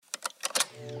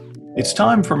It's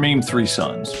time for Meme Three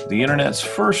Sons, the internet's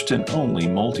first and only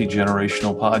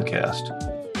multi-generational podcast.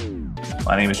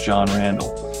 My name is John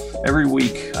Randall. Every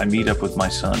week, I meet up with my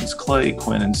sons, Clay,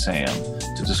 Quinn, and Sam,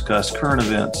 to discuss current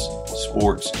events,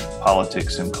 sports,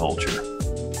 politics, and culture.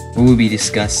 We will be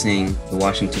discussing the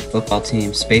Washington football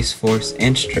team, Space Force,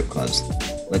 and strip clubs.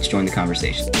 Let's join the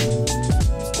conversation.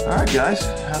 All right, guys,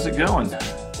 how's it going?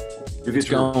 It's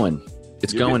going.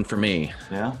 It's going for me.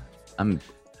 Yeah?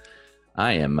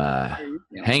 I am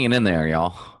hanging in there,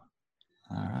 y'all.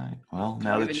 All right. Well,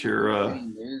 now that you're any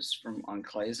news from on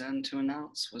Clay's end to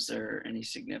announce? Was there any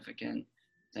significant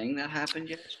thing that happened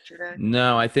yesterday?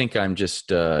 No, I think I'm just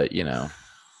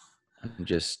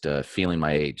feeling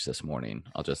my age this morning.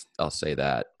 I'll say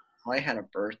that. Clay had a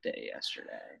birthday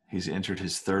yesterday. he's entered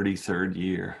his 33rd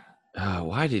year. Oh,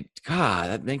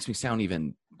 that makes me sound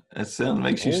even Makes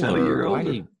you sound a year older. Why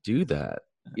do you do that?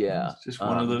 Yeah. It's just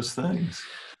one of those things.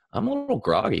 I'm a little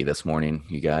groggy this morning,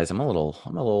 you guys. I'm a little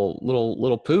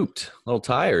pooped, a little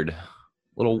tired, a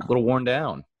little worn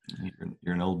down.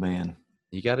 You're an old man.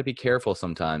 You got to be careful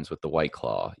sometimes with the White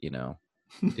Claw. You know,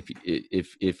 if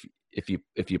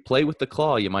you play with the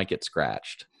claw, you might get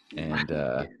scratched. And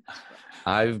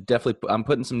I'm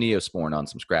putting some Neosporin on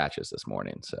some scratches this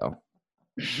morning. So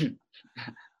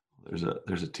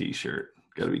there's a T-shirt.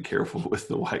 Got to be careful with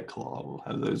the White Claw. We'll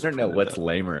have those. I don't know what's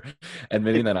lamer,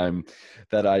 admitting that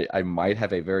I might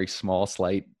have a very small,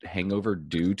 slight hangover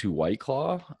due to White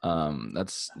Claw.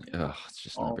 It's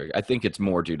just not very. I think it's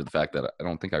more due to the fact that I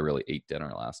don't think I really ate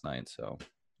dinner last night. So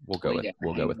we'll go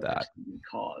with that.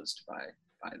 Caused by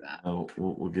that. Oh,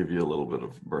 we'll give you a little bit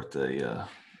of birthday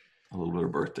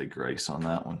grace on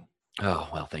that one. Oh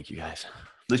well, thank you guys.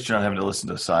 At least you're not having to listen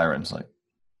to sirens like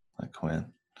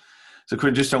Quinn. So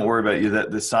Quinn, just don't worry about you.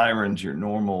 That the sirens, your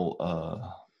normal,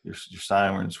 your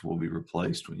sirens will be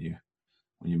replaced when you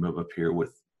move up here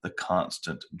with the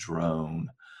constant drone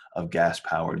of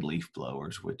gas-powered leaf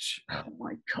blowers, which oh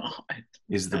my god,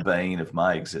 is the bane of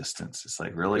my existence. It's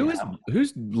like, really,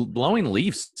 who's blowing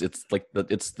leaves? It's like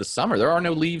it's the summer. There are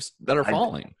no leaves that are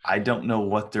falling. I don't know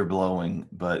what they're blowing,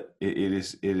 but it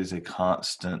is a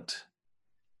constant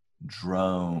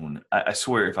drone. I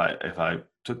swear, if I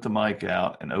took the mic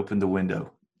out and opened the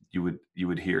window, you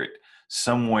would hear it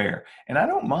somewhere. And I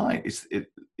don't mind.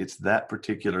 It's that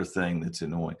particular thing that's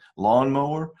annoying.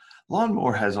 Lawnmower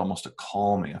has almost a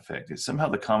calming effect. It's somehow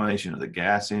the combination of the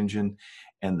gas engine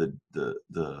and the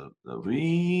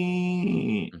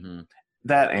Mm-hmm.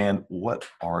 that, and what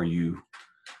are you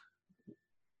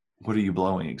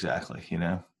blowing exactly, you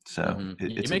know? So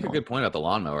you make a good point about the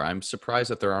lawnmower. I'm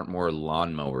surprised that there aren't more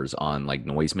lawnmowers on like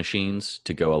noise machines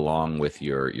to go along with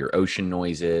your ocean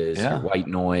noises, your white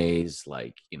noise,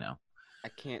 like, you know. I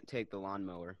can't take the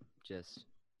lawnmower.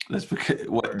 That's because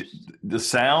what, the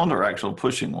sound or actual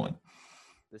pushing one?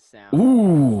 The sound.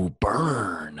 Ooh,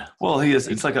 burn. Well,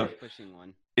 it's like a pushing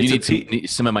one. You need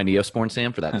some of my Neosporin,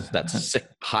 Sam, for that sick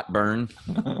hot burn.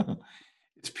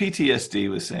 It's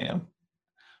PTSD with Sam.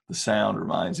 The sound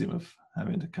reminds him of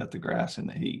having to cut the grass in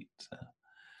the heat. So.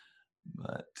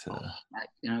 But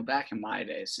back in my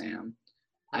day, Sam,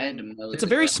 I had to mow. It's a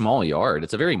very small yard.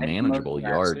 It's a very manageable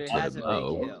yard to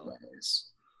mow.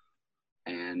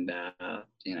 And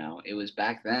it was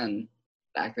back then.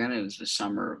 Back then, it was the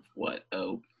summer of what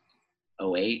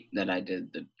 08 that I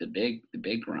did the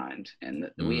big grind,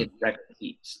 and we had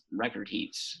record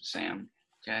heats, Sam.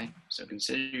 Okay, so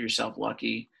consider yourself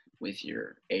lucky with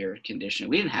your air conditioning.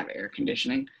 We didn't have air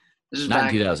conditioning. This is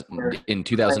not in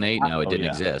 2008. No, it didn't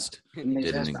exist. It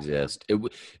didn't exist.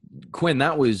 Quinn,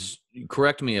 that was,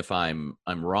 correct me if I'm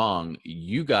wrong.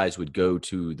 You guys would go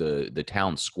to the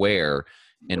town square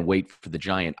and wait for the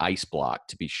giant ice block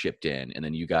to be shipped in, and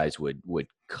then you guys would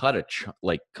cut a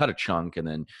chunk, and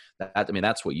then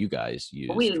that's what you guys used.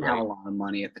 But we didn't have a lot of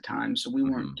money at the time, so we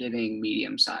weren't getting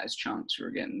medium-sized chunks. We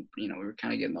were getting, we were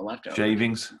kind of getting the leftovers,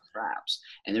 shavings, scraps.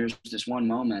 And there's this one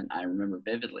moment I remember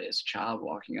vividly as a child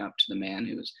walking up to the man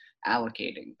who was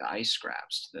allocating the ice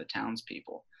scraps to the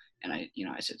townspeople, and I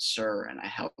said, "Sir," and I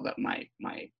held up my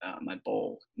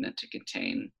bowl meant to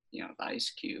contain, the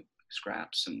ice cube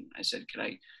scraps, and I said,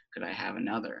 could I have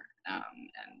another? And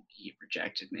he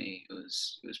rejected me. It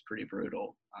was pretty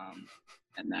brutal.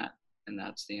 And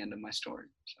that's the end of my story.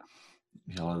 So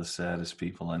y'all are the saddest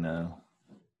people I know.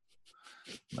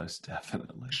 Most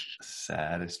definitely the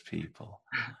saddest people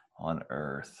on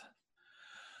earth.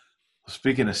 Well,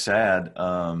 speaking of sad,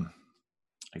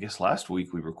 I guess last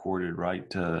week we recorded right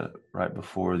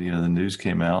before the news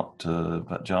came out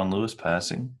about John Lewis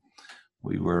passing.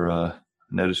 We were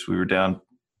noticed we were down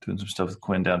doing some stuff with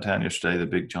Quinn downtown yesterday. The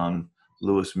big John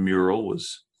Lewis mural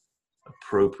was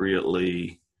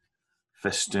appropriately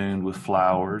festooned with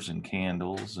flowers and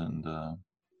candles and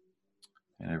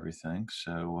everything.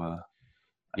 So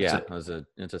yeah,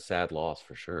 it's a sad loss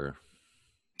for sure.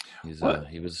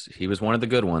 He was one of the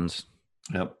good ones.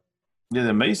 Yep. Yeah, the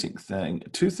amazing thing,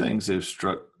 two things that have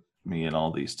struck me in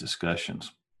all these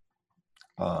discussions.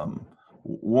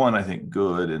 One, I think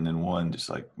good, and then one just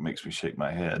like makes me shake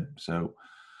my head. So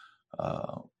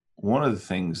one of the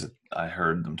things that I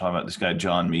heard them talking about, this guy,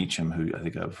 John Meacham, who I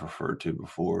think I've referred to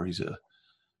before, he's a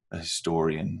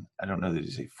historian. I don't know that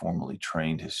he's a formally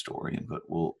trained historian, but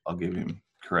I'll give him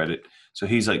credit. So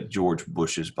he's like George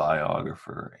Bush's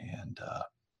biographer and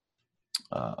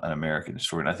an American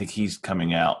historian. I think he's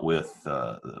coming out with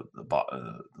the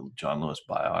John Lewis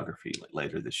biography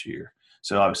later this year.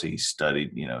 So obviously he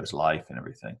studied, his life and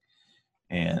everything.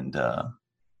 And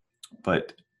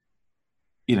but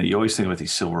you always think about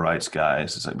these civil rights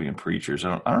guys. It's like being preachers. I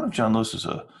don't know if John Lewis was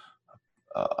a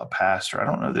pastor. I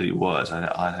don't know that he was. I'd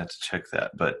have to check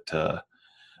that. But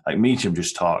like Meacham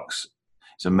just talks.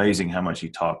 It's amazing how much he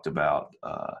talked about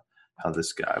how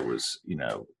this guy was,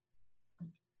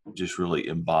 just really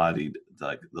embodied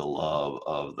like the love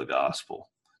of the gospel.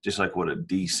 Just like what a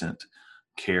decent,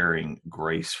 caring,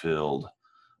 grace-filled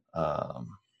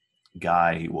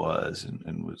guy he was,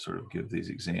 and would sort of give these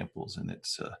examples. And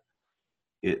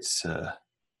it's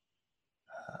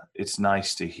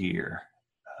nice to hear.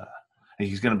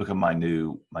 He's going to become my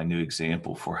new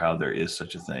example for how there is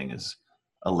such a thing as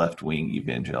a left-wing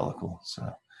evangelical,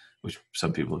 which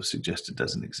some people have suggested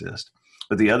doesn't exist.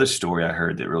 But the other story I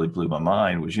heard that really blew my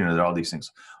mind was, there are all these things.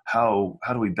 How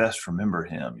do we best remember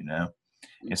him? And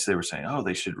so they were saying,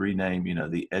 they should rename,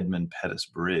 the Edmund Pettus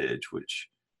Bridge, which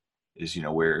is,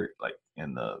 where like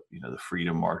in the, the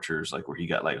Freedom Marchers, like where he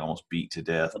got like almost beat to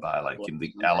death by like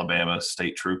the Alabama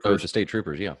state troopers. Oh, the state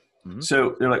troopers, yeah. Mm-hmm.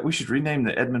 So they're like, we should rename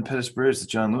the Edmund Pettus Bridge the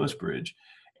John Lewis Bridge.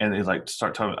 And they like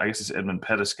start talking. I guess this Edmund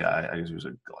Pettus guy, I guess he was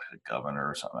a governor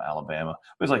or something, Alabama.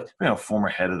 But he's like, former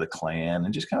head of the Klan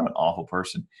and just kind of an awful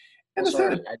person. And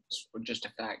just a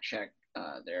fact check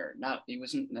there. He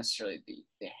wasn't necessarily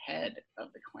the head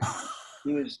of the Klan.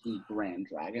 He was the Grand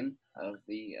Dragon of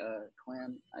the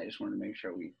Klan. I just wanted to make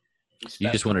sure you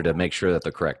just wanted to make sure that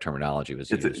the correct terminology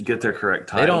was used. Get their correct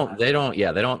title. They don't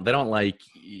like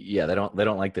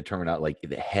the terminology like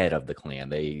the head of the Klan.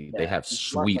 They have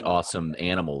sweet, awesome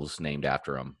animals named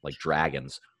after them, like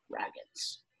dragons.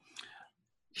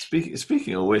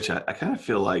 Speaking of which, I kind of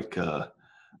feel like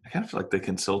they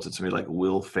consulted somebody like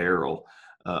Will Ferrell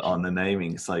on the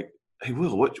naming. It's like, hey,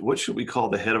 Will, what should we call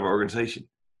the head of our organization?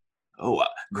 Oh,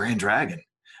 Grand Dragon.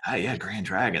 Yeah, Grand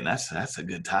Dragon. That's a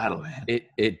good title, man.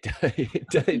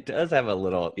 It does have a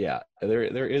little, yeah.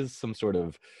 There is some sort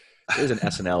of, there's an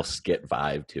SNL skit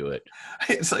vibe to it.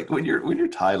 It's like when your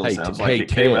title sounds like it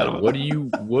came out of what do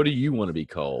you want to be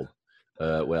called?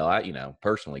 Well, I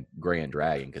personally Grand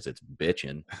Dragon because it's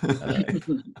bitching.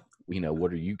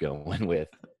 What are you going with?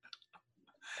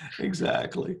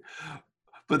 Exactly.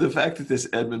 But the fact that this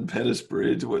Edmund Pettus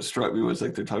Bridge, what struck me was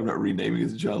like they're talking about renaming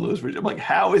it the John Lewis Bridge. I'm like,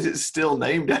 how is it still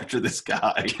named after this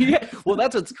guy? Yeah, well,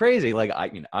 that's what's crazy. Like,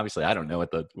 obviously, I don't know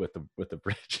what the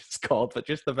bridge is called, but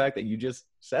just the fact that you just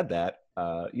said that,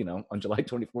 on July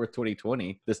 24th,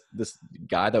 2020, this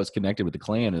guy that was connected with the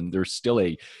Klan, and there's still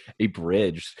a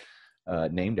bridge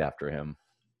named after him.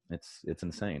 It's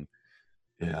insane.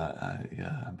 Yeah.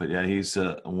 But yeah, he's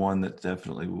one that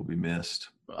definitely will be missed.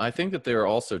 I think that they're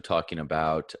also talking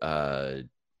about, I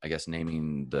guess,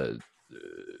 naming the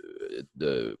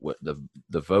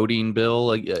voting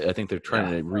bill. I think they're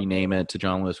trying to rename it to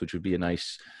John Lewis, which would be a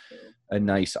nice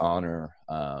honor.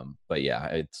 But yeah,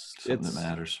 it's something that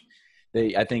matters.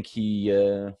 I think he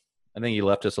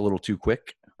left us a little too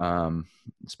quick,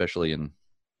 especially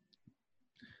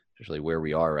where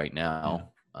we are right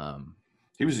now. Yeah.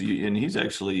 He's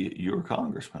actually your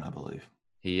congressman, I believe.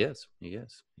 He is.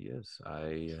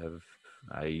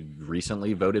 I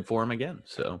recently voted for him again.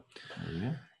 So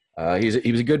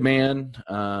he was a good man.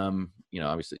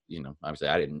 Obviously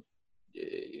I didn't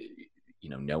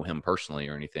know him personally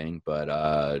or anything,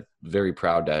 but very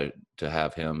proud to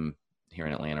have him here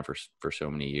in Atlanta for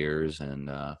so many years. And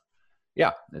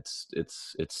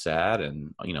it's sad,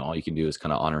 and all you can do is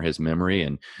kind of honor his memory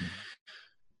and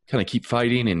kind of keep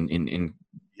fighting in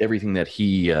everything that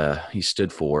he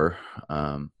stood for.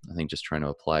 I think just trying to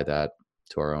apply that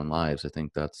to our own lives. I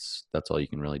think that's all you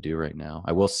can really do right now.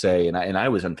 I will say, and I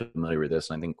was unfamiliar with this,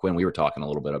 and I think Quinn, we were talking a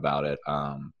little bit about it.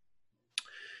 And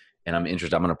I'm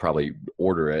interested. I'm going to probably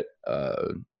order it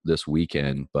this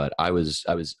weekend, but I was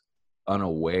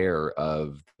unaware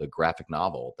of the graphic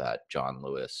novel that John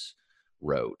Lewis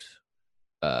wrote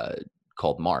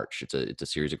called March. It's a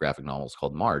series of graphic novels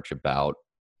called March about,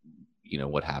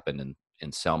 what happened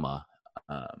in Selma.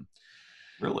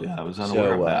 Really, I was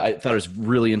unaware of that. I thought it was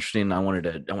really interesting. I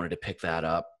wanted to pick that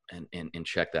up and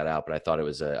check that out. But I thought it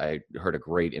was I heard a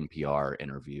great NPR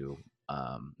interview,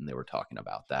 and they were talking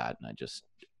about that, and I just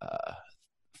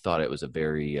thought it was a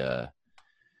very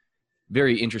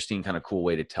very interesting, kind of cool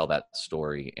way to tell that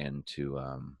story and to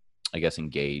I guess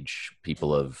engage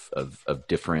people of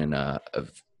different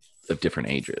of different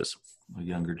ages. A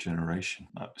younger generation.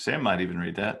 Sam might even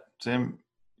read that. Sam,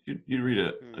 you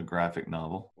read a graphic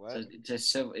novel. What?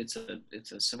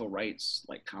 It's a civil rights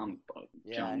like comic book.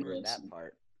 Yeah, John I heard Lewis that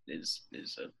part. is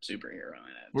a superhero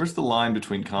in it. Where's the line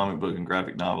between comic book and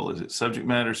graphic novel? Is it subject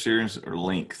matter, series, or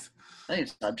length? I think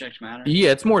it's subject matter.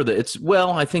 Yeah, it's more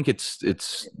I think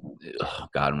it's oh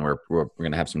God, and we're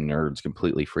gonna have some nerds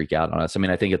completely freak out on us. I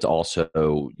mean, I think it's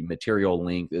also material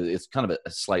length. It's kind of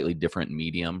a slightly different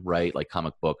medium, right? Like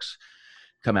comic books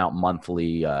come out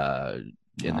monthly, and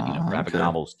graphic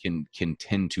novels can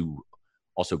tend to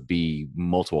also be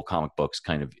multiple comic books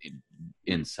kind of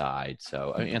inside.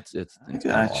 So I mean, it's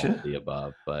gotcha. All of the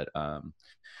above, but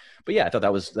yeah, I thought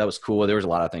that was cool. There was a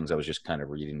lot of things I was just kind of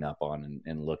reading up on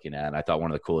and looking at. And I thought one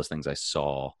of the coolest things I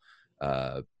saw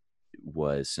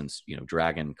was, since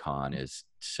Dragon Con is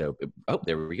so. Oh,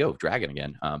 there we go, Dragon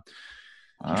again.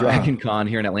 Dragon Con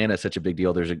here in Atlanta is such a big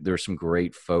deal. There's some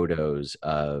great photos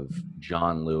of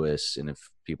John Lewis, and if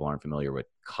people aren't familiar with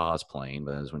cosplaying,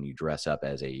 but that's when you dress up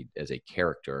as a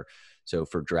character. So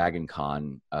for Dragon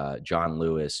Con, John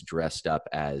Lewis dressed up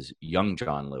as young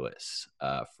John Lewis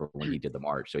for when he did the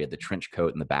march. So he had the trench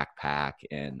coat and the backpack,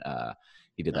 and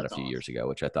he did that a few years ago,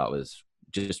 which I thought was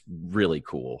just really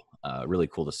cool. Really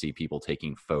cool to see people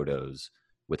taking photos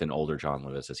with an older John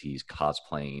Lewis as he's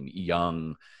cosplaying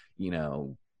young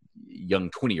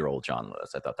 20-year-old John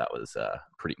Lewis. I thought that was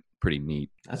pretty neat.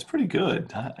 That's pretty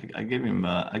good. I give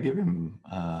him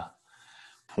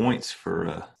points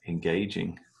for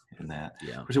engaging in that.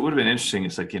 Yeah. Which it would have been interesting.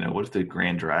 It's like, what if the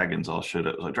Grand Dragons all showed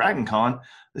up? Like, Dragon Con,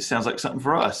 this sounds like something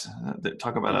for us.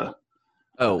 Talk about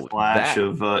a clash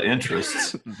of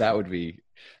interests. That would be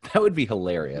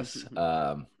hilarious.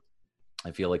 I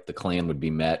feel like the clan would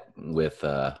be met with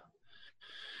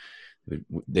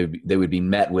they would be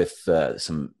met with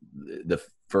the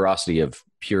ferocity of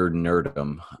pure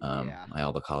nerdom by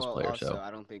all the cosplayers. Also, so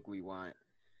I don't think we want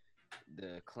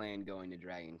the clan going to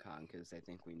Dragon Con, because I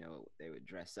think we know what they would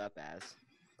dress up as.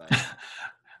 But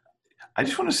I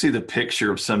just want to see the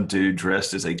picture of some dude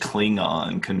dressed as a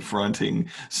Klingon confronting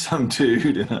some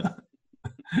dude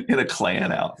in a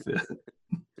clan outfit.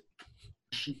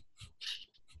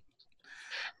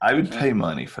 I would pay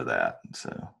money for that.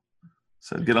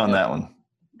 So get on that one.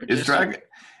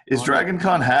 Is Dragon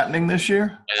Con happening this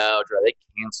year? No, they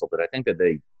canceled it. I think that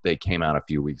they came out a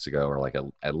few weeks ago, or like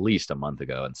at least a month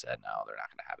ago, and said no, they're not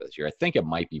going to have it this year. I think it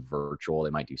might be virtual. They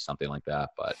might do something like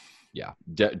that, but yeah,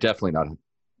 definitely not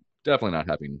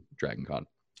having Dragon Con.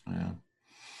 Yeah.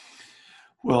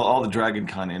 Well, all the Dragon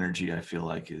Con energy, I feel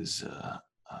like, is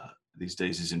these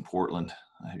days is in Portland.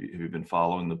 Have you been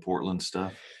following the Portland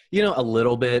stuff? A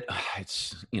little bit.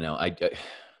 It's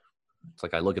it's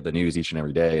like I look at the news each and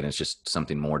every day, and it's just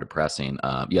something more depressing.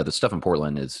 The stuff in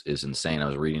Portland is insane. I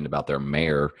was reading about their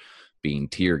mayor being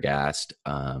tear gassed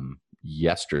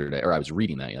yesterday, or I was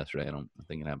reading that yesterday. I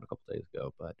think it happened a couple days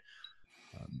ago, but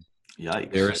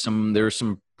yikes! There's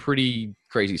some pretty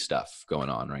crazy stuff going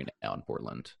on right now in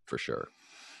Portland for sure.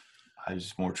 I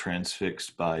was more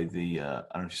transfixed by the. I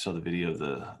don't know if you saw the video of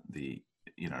the.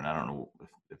 And I don't know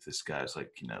if this guy's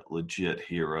like, legit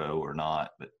hero or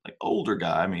not, but like older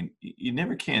guy. I mean, you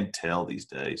never can tell these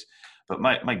days, but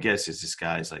my guess is this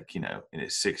guy's like, in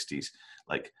his 60s,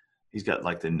 like he's got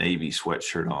like the Navy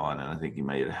sweatshirt on. And I think he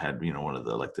may have had, one of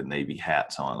the, like the Navy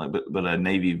hats on, like, but a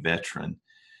Navy veteran.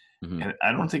 Mm-hmm. And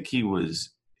I don't think he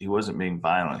wasn't being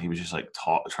violent. He was just like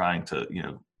trying to,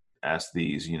 ask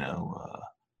these,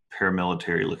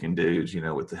 paramilitary looking dudes,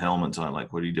 with the helmets on,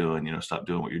 like, what are you doing? Stop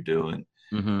doing what you're doing.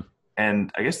 Mm-hmm. And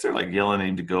I guess they're like yelling at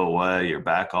him to go away or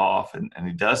back off, and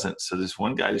he doesn't. So this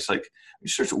one guy just like he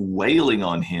starts wailing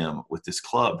on him with this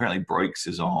club. Apparently breaks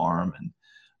his arm, and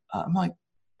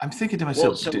I'm thinking to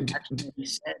myself.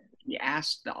 He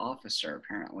asked the officer.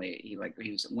 Apparently, he went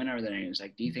over there and he was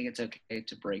like, "Do you think it's okay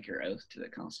to break your oath to the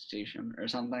Constitution or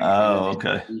something?" Oh,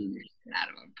 okay. Out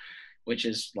of him, which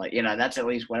is like, that's at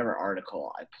least whatever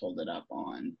article I pulled it up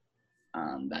on.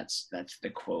 That's the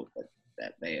quote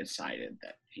that they had cited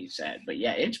that he said. But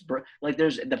yeah, it's like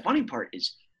there's the funny part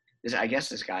is I guess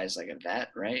this guy's like a vet,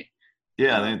 right?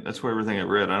 Yeah, I think that's where everything I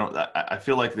read. I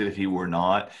feel like that if he were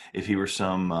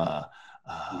some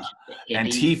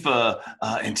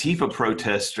Antifa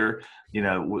protester. You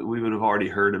know, we would have already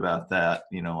heard about that,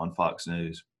 you know, on Fox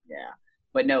News. Yeah,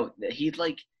 but no, he's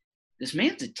like, this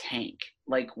man's a tank.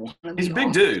 Like he's a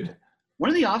big dude. One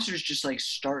of the officers just like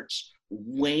starts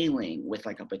wailing with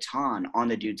like a baton on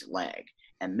the dude's leg,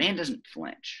 and man doesn't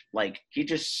flinch. Like he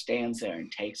just stands there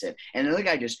and takes it, and the other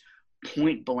guy just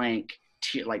point blank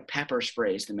like pepper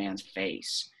sprays the man's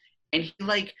face, and he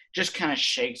like just kind of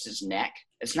shakes his neck.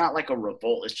 It's not like a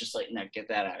revolt. It's just like, no, get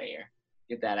that out of here.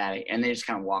 Get that out of here. And then he just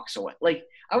kind of walks away. Like,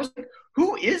 I was like,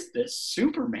 who is this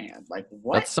Superman? Like,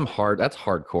 what? That's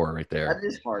hardcore right there. That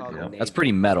is hardcore. That's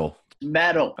pretty metal.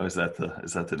 Metal. Oh, is that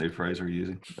the new phrase we're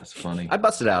using? That's funny. I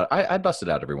bust it out. I bust it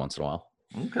out every once in a while.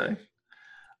 Okay.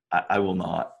 I will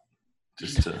not.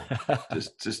 Just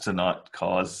to not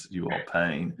cause you all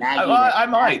pain. I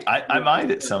might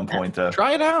at some point though.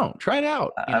 Try it out.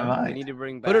 I might. We need to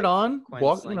bring back put it on.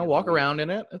 Quinn Walk around in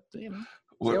it. You know,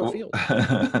 see how it feels.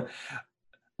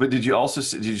 But did you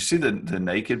see the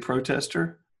naked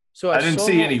protester? So I didn't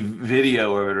see any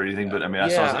video of it or anything, but I mean, I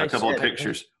saw a couple of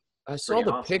pictures. I saw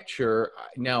the picture.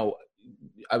 Now,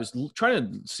 I was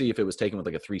trying to see if it was taken with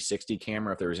like a 360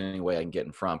 camera, if there was any way I can get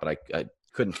in front, but I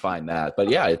couldn't find that. But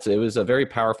yeah, it was a very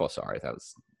powerful. Sorry, that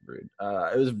was rude.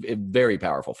 It was a very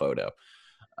powerful photo.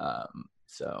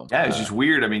 So yeah, it's just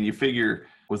weird. I mean, you figure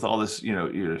with all this, you know,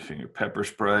 you figure pepper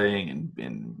spraying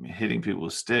and hitting people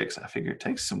with sticks. I figure it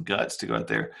takes some guts to go out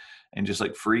there and just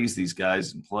like freeze these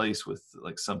guys in place with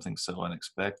like something so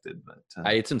unexpected. But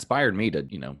it's inspired me to,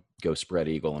 you know, go spread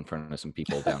eagle in front of some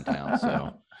people downtown.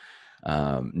 So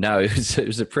no, it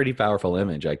was a pretty powerful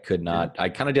image. I could not. I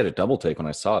kind of did a double take when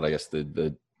I saw it. I guess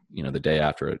the you know, the day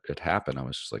after it happened, I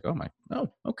was just like,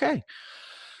 okay.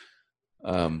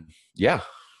 Yeah,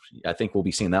 I think we'll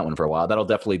be seeing that one for a while. That'll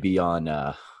definitely be on.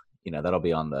 That'll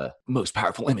be on the most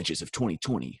powerful images of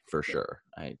 2020 for sure.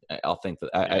 I'll think that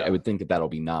I would think that that'll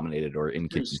be nominated or in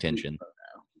contention.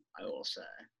 I will say.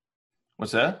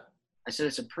 What's that? I said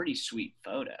it's a pretty sweet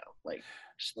photo, like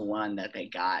just the one that they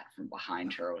got from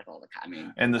behind her with all the. I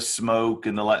mean, and the smoke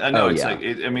and the light. I know it's like.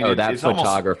 That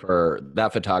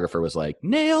photographer was like,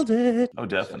 nailed it. Oh,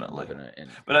 definitely.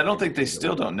 But I don't think they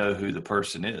still don't know who the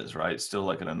person is, right? It's still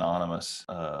like an anonymous.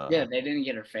 Yeah, they didn't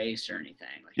get her face or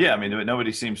anything. Like, yeah, I mean,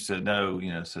 nobody seems to know.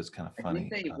 You know, so it's kind of funny.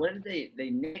 I think what did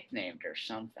they nicknamed her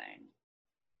something?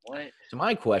 What? So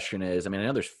my question is, I mean, I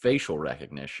know there's facial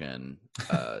recognition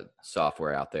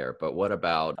software out there, but what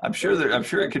about? I'm sure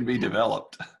it can be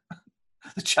developed.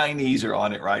 The Chinese are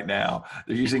on it right now.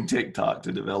 They're using TikTok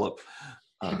to develop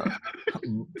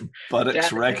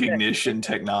buttocks recognition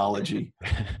technology.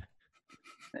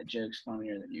 That joke's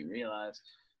funnier than you realize.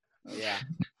 Oh, yeah.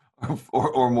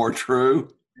 or more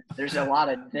true. There's a lot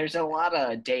of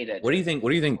data. What do you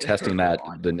think testing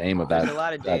the name of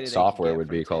that software would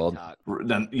be called?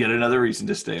 Yet another reason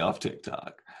to stay off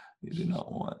TikTok. You do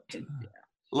not want.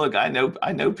 Look, I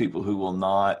know people who will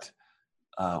not.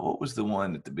 What was the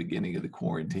one at the beginning of the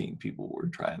quarantine people were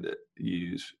trying to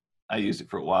use? I used it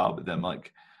for a while, but then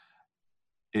like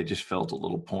it just felt a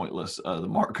little pointless. The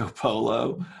Marco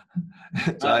Polo.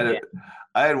 So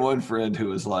I had one friend who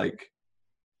was like,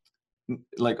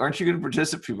 aren't you going to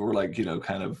participate? People were like, you know,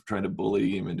 kind of trying to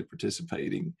bully him into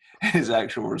participating. His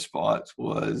actual response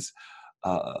was,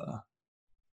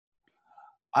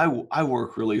 I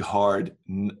work really hard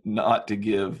not to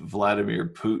give Vladimir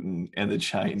Putin and the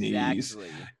Chinese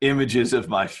images of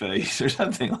my face or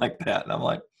something like that. And I'm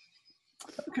like,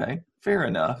 okay, fair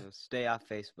enough. Stay off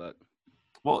Facebook.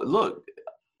 Well, look,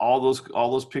 all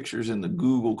those pictures in the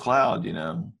Google Cloud, you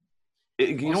know,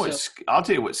 I'll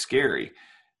tell you what's scary.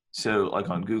 So like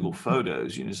on Google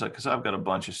Photos, you know, it's like, cause I've got a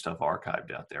bunch of stuff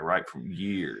archived out there, right, from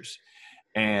years,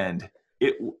 and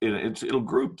it'll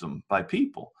group them by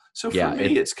people. So for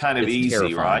me, it's kind of easy,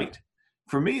 terrifying. Right?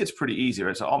 For me, it's pretty easy,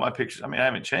 right? So all my pictures, I mean, I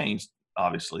haven't changed,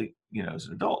 obviously, you know, as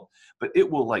an adult, but it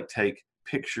will like take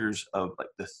pictures of like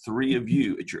the three of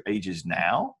you at your ages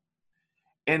now,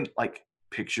 and like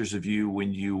pictures of you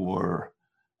when you were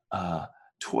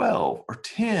 12 or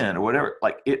 10 or whatever,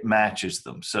 like it matches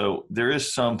them. So there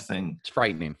is something. It's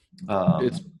frightening.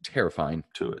 It's terrifying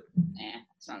to it.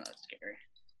 It's not that scary.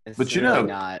 But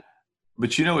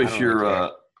you know, if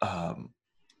you're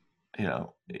you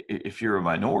know, if you're a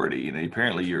minority, you know,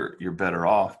 apparently you're better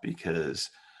off because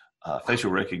facial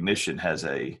recognition has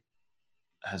a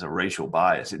racial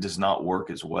bias. It does not work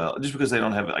as well just because they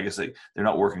don't have. I guess they're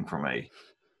not working from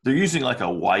they're using like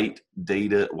a white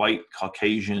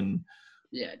Caucasian.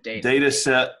 Yeah, data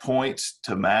set points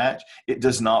to match. It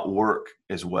does not work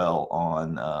as well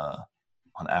on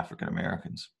African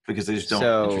Americans because they just don't.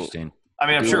 So, interesting. I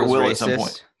mean, I'm sure it will at some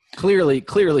point.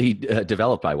 Clearly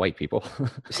developed by white people.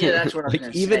 Yeah, that's what I was like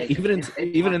gonna even say. even in It's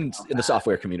even not in, about in the that.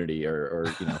 software community or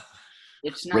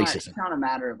It's racism. not a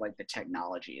matter of like the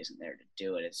technology isn't there to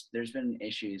do it. There's been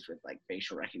issues with like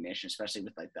facial recognition, especially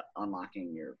with like the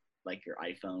unlocking your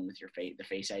iPhone with your the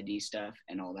Face ID stuff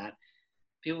and all that.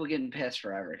 People getting pissed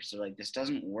forever. So like this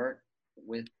doesn't work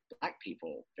with black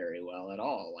people very well at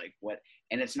all. Like what?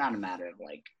 And it's not a matter of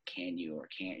like can you or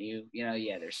can't you.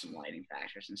 Yeah, there's some lighting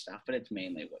factors and stuff, but it's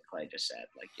mainly what Clay just said.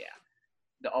 Like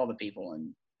all the people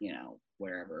in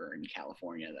wherever in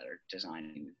California that are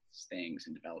designing these things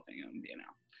and developing them.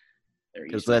 They're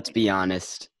Because using let's be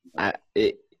honest,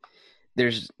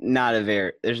 there's not a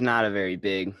very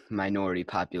big minority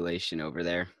population over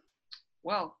there.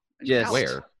 well Just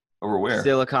Where? Over where?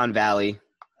 Silicon Valley.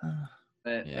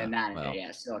 But Yeah, and that well,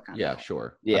 Silicon Yeah, Valley.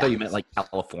 sure. Yeah. I thought you meant like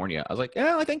California. I was like,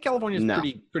 yeah, I think California's No.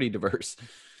 pretty diverse.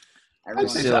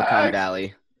 Everyone's, say Silicon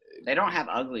Valley. they don't have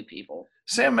ugly people.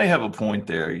 Sam may have a point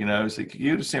there. It's like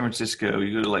you go to San Francisco,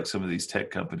 you go to like some of these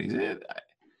tech companies.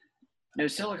 No,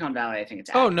 Silicon Valley. I think it's.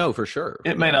 Oh accurate. no, for sure.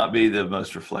 It may not be the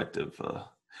most reflective. No,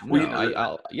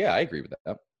 I agree with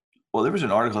that. Well, there was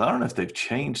an article. I don't know if they've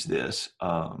changed this,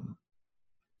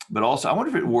 but also I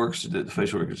wonder if it works. The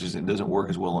facial recognition doesn't work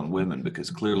as well on women because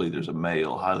clearly there's a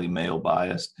highly male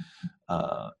bias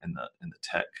in the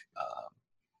tech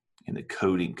in the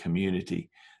coding community.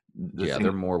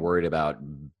 They're more worried about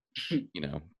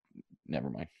never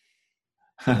mind.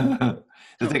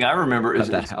 The thing I remember is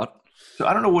Cut that out. so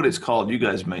I don't know what it's called. You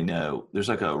guys may know. There's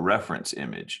like a reference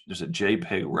image. There's a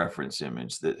JPEG reference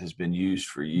image that has been used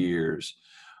for years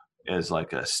as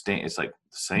like it's like the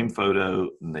same photo,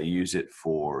 and they use it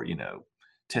for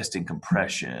testing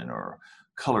compression or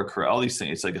color correct, all these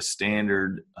things. It's like a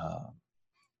standard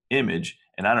image,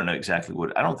 and I don't know exactly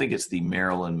what. I don't think it's the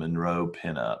Marilyn Monroe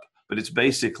pinup, but it's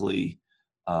basically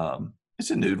it's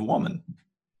a nude woman.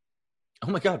 Oh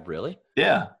my God, really?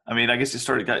 Yeah, I mean, I guess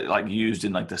it got like used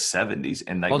in like the 70s.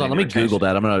 And Hold on, let me Google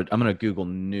that. I'm gonna Google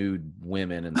nude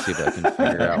women and see if I can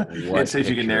figure out what. And see if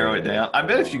you can narrow it down. I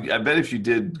bet if you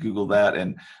did Google that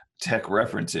and tech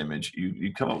reference image,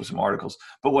 you come up with some articles.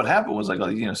 But what happened was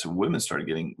some women started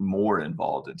getting more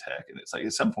involved in tech, and it's like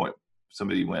at some point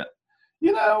somebody went,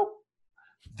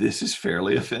 this is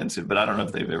fairly offensive. But I don't know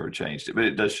if they've ever changed it. But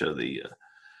it does show the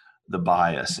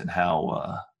bias and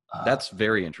how. That's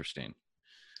very interesting.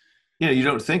 You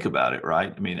don't think about it,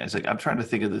 right? I mean, it's like I'm trying to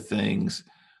think of the things.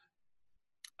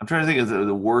 I'm trying to think of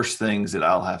the worst things that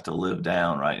I'll have to live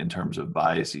down, right, in terms of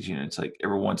biases. It's like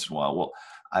every once in a while. Well,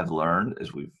 I've learned,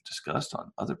 as we've discussed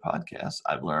on other podcasts,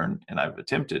 I've learned and I've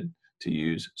attempted to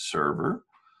use server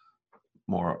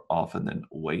more often than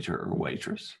waiter or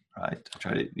waitress, right? I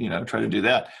try to do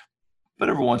that. But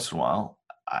every once in a while,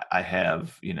 I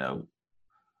have,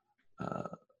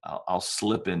 I'll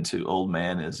slip into old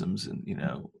manisms and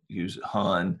use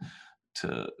hun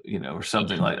to or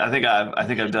something like. I think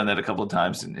I've done that a couple of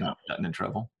times and gotten in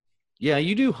trouble. Yeah,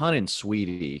 you do hun and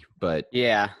sweetie, but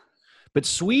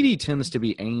sweetie tends to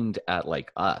be aimed at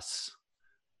like us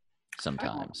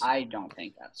sometimes. I don't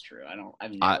think that's true.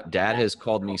 Dad has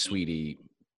called me sweetie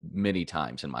many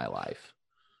times in my life.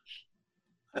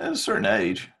 At a certain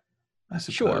age, I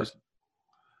suppose. Sure.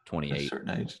 28. At a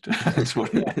certain age. That's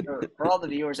what it is. For all the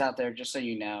viewers out there, just so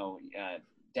you know,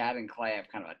 Dad and Clay have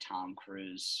kind of a Tom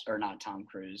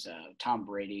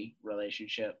Brady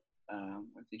relationship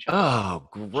with each other. Oh,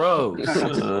 gross.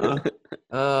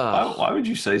 Why would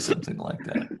you say something like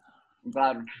that? I'm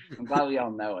glad we all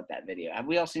know what that video. Have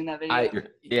we all seen that video?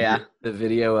 The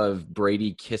video of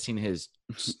Brady kissing his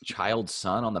child's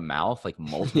son on the mouth like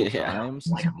multiple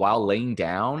times while laying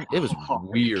down. It was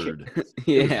weird.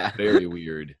 Yeah. Very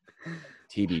weird.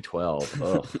 TB12.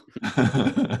 Ugh.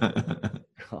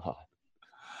 God.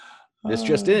 This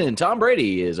just in. Tom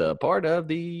Brady is a part of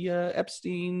the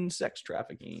Epstein sex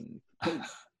trafficking.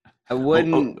 I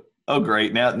wouldn't. Oh,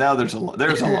 great! Now there's a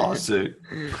lawsuit.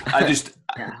 I just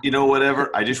whatever.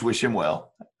 I just wish him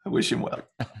well. I wish him well.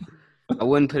 I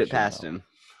wouldn't put it past him.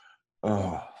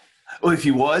 Oh, well, if he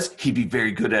was, he'd be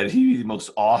very good at it. He'd be the most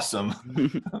awesome.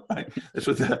 Right? That's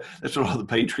what all the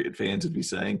Patriot fans would be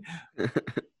saying.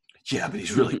 Yeah, but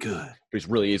he's really good. He's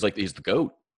the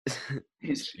GOAT.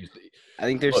 I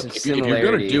think there's some similarity. If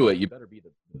you're going to do it, you better be the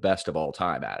best of all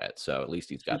time at it. So at least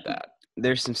he's got that.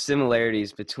 There's some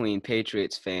similarities between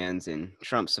Patriots fans and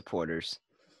Trump supporters.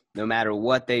 No matter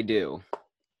what they do,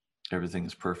 everything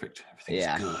is perfect.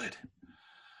 Everything's good.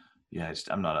 Yeah,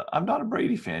 I'm not a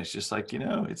Brady fan. It's just like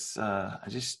it's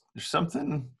there's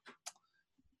something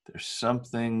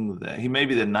that he may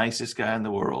be the nicest guy in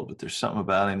the world, but there's something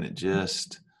about him that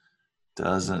just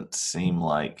doesn't seem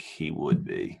like he would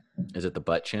be. Is it the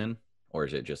butt chin, or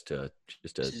is it just a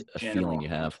feeling you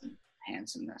have?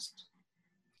 Handsomeness.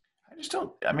 I just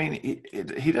don't. I mean,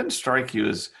 he doesn't strike you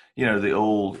as, the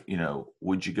old,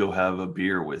 would you go have a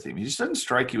beer with him? He just doesn't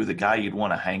strike you as a guy you'd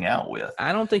want to hang out with.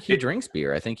 I don't think he drinks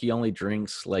beer. I think he only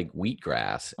drinks like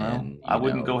wheatgrass. Well, and I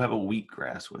wouldn't go have a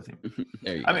wheatgrass with him.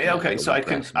 I mean, okay, so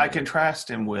I contrast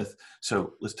him with.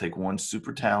 So let's take one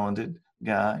super talented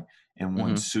guy and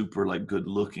one super like good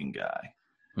looking guy.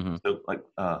 Mm-hmm. So like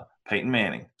Peyton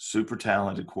Manning, super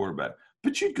talented quarterback,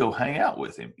 but you'd go hang out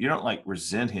with him. You don't like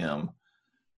resent him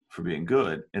for being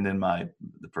good. And then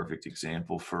the perfect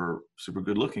example for super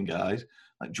good looking guys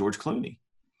like George Clooney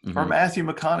or Matthew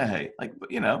McConaughey. Like,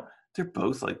 they're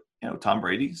both like, Tom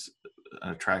Brady's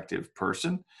an attractive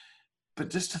person, but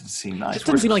just doesn't seem nice. It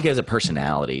doesn't seem like he has a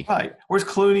personality. Right. Whereas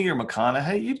Clooney or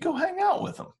McConaughey, you'd go hang out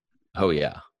with them. Oh,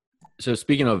 yeah. So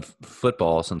speaking of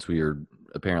football, since we are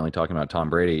apparently talking about Tom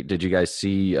Brady, did you guys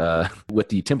see what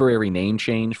the temporary name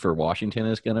change for Washington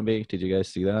is going to be? Did you guys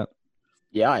see that?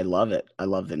 Yeah, I love it. I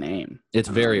love the name. It's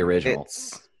very original.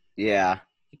 It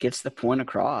gets the point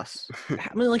across.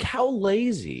 I mean, like, how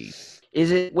lazy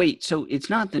is it? Wait, so it's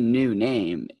not the new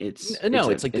name. It's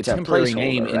like the temporary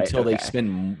name until they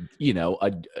spend,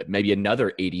 maybe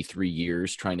another 83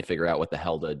 years trying to figure out what the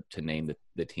hell to name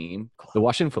the team, the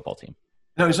Washington football team.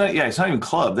 No, it's not. Yeah, it's not even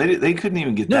club. They couldn't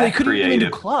even get that they couldn't creative. Even do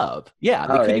club. Yeah,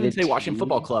 they couldn't even say Washington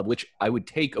Football Club, which I would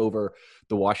take over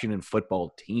the Washington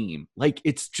Football Team. Like,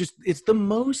 it's the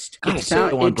most. It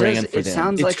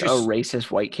sounds like a racist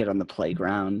white kid on the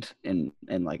playground in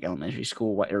like elementary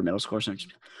school or middle school or something.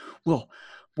 Well,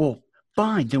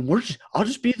 fine. Then I'll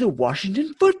just be the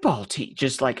Washington Football Team.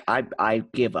 Just like I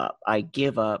give up. I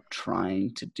give up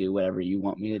trying to do whatever you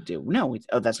want me to do. No,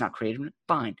 that's not creative.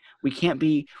 Fine. We can't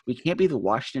be the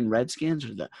Washington Redskins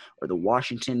or the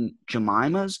Washington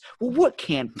Jemimas. Well, what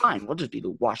can? Fine. We'll just be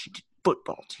the Washington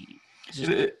Football Team.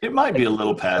 It might be a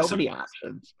little passive.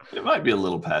 It might be a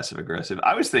little passive aggressive.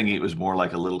 I was thinking it was more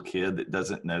like a little kid that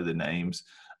doesn't know the names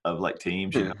of like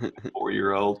teams.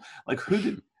 4-year-old. Like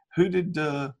who did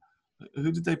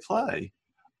they play?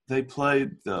 They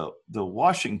played the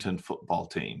Washington Football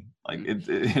Team. Like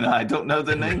I don't know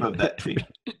the name of that team.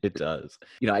 It does.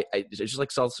 I just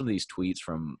like saw some of these tweets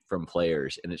from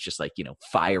players, and it's just like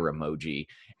fire emoji,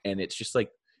 and it's just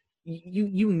like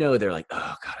they're like,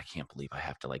 oh God, I can't believe I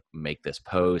have to like make this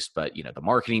post. But the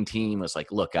marketing team was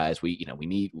like, look guys, we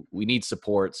need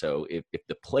support. So if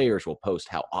the players will post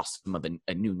how awesome of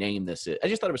a new name this is. I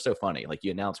just thought it was so funny. Like you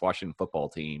announce Washington Football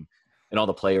Team and all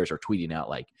the players are tweeting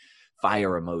out like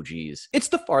fire emojis. It's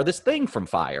the farthest thing from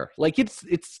fire. Like it's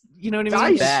you know what I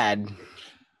mean? It's bad.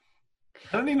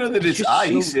 I don't even know that it's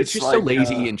ice. It's just like, so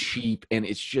lazy and cheap, and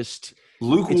it's just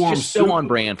lukewarm. It's just so on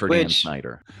brand for Dan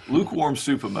Snyder. Lukewarm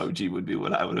soup emoji would be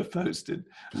what I would have posted.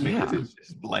 Yeah, it's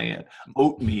just bland.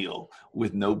 Oatmeal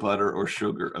with no butter or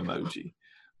sugar emoji.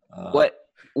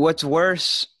 What's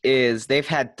worse is they've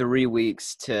had 3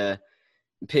 weeks to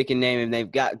pick a name, and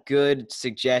they've got good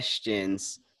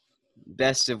suggestions.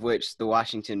 Best of which the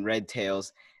Washington Red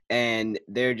Tails, and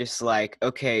they're just like,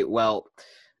 okay, well,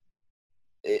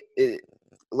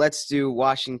 let's do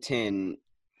Washington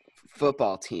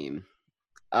Football Team.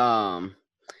 My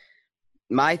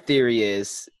theory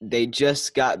is they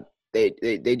just got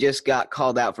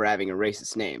called out for having a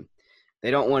racist name.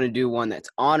 They don't want to do one that's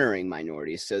honoring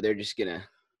minorities, so they're just gonna.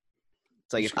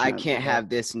 It's like if I can't have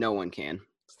this, no one can.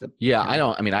 Yeah,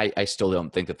 I still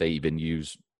don't think that they even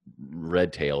use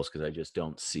Red Tails because I just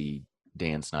don't see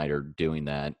Dan Snyder doing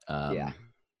that.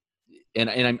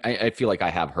 And I feel like I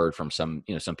have heard from some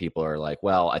people are like,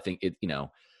 well, I think it,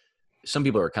 some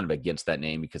people are kind of against that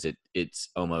name because it's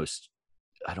almost,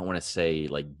 I don't want to say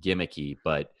like gimmicky,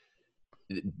 but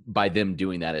by them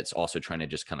doing that, it's also trying to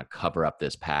just kind of cover up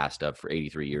this past of for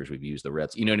 83 years we've used the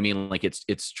Reds. You know what I mean? Like it's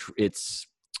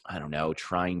I don't know,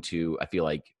 trying to, I feel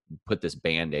like put this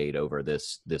Band-Aid over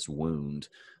this wound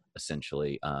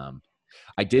essentially.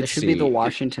 I did see be the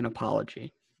Washington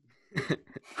apology.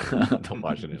 The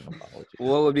Washington apology.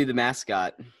 What would be the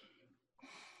mascot?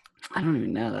 I don't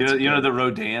even know. You know the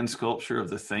Rodin sculpture of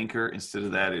the thinker. Instead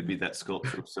of that, it'd be that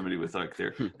sculpture of somebody with like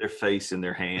their face in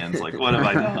their hands. Like, what have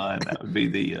I done? That would be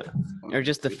the or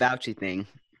just the Fauci thing.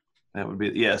 That would be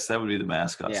that would be the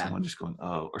mascot. Yeah. Someone just going,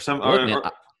 oh,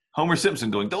 or Homer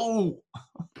Simpson going, oh.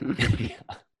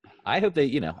 I hope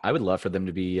they, I would love for them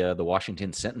to be the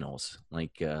Washington Sentinels,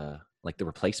 like the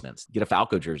replacements. Get a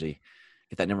Falco jersey.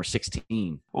 Get that number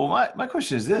 16. Well, my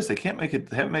question is this. They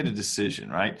haven't made a decision,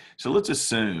 right? So let's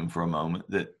assume for a moment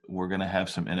that we're going to have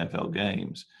some NFL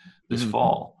games this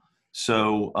fall.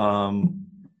 So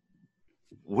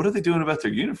what are they doing about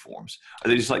their uniforms? Are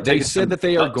they just like they said that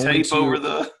they are going tape to over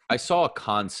the? I saw a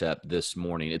concept this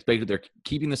morning. It's basically they're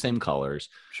keeping the same colors,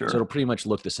 Sure. so it'll pretty much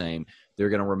look the same. They're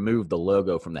going to remove the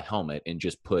logo from the helmet and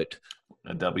just put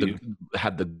A W.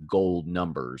 have the gold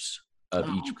numbers of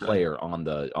each okay. player on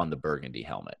the burgundy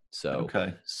helmet. So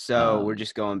Okay. So we're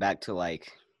just going back to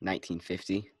like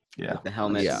 1950. Yeah. With the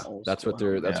helmets. yeah, that's what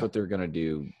they're what they're going to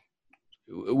do.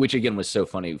 Which again was so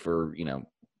funny for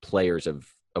players of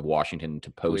Washington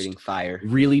to post Waiting fire.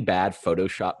 really bad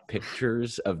Photoshop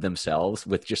pictures of themselves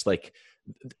with just like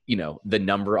the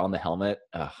number on the helmet.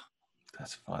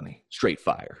 That's funny. Straight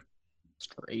fire.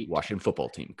 Straight. Washington football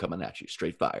team coming at you.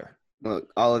 Straight fire. Look,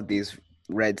 all of these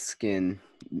Redskin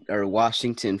or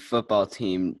Washington football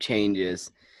team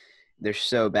changes, they're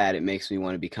so bad it makes me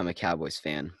want to become a Cowboys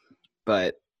fan.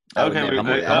 But Okay, come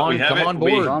on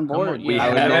board. On board. I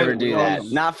would have never it. do that.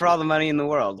 Not for all the money in the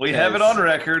world. We have it on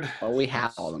record. Well, we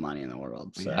have all the money in the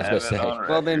world. So. We I was have gonna it say, on record.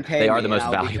 Well, then pay They are me the and most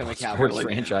I'll valuable become a sports Cowboys.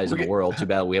 franchise in the world. Too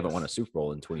bad we haven't won a Super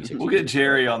Bowl in 2016. We'll get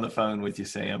Jerry on the phone with you,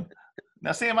 Sam.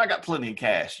 Now, Sam, I got plenty of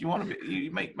cash. You want to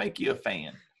make you a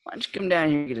fan? Why don't you come down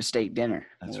here and get a steak dinner?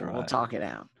 That's We'll right. talk it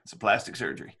out. It's a plastic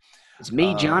surgery. It's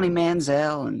me, Johnny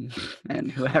Manziel,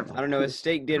 and whoever. I don't know, a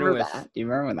steak dinner Remember with that? Do you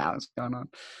remember when that was going on?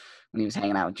 When he was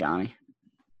hanging out with Johnny?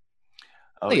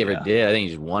 I think he ever did. I think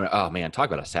he just won. Oh man,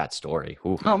 talk about a sad story.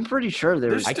 Ooh. No, I'm pretty sure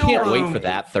there's. I still can't wait room. for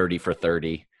that 30 for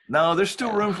 30. No, there's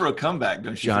still room for a comeback,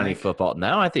 don't you Johnny think? football.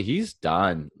 No, I think he's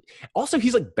done. Also,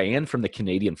 he's like banned from the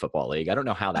Canadian Football League. I don't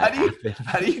know how that happened.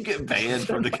 How do you get banned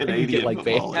from the How do you Canadian get, like,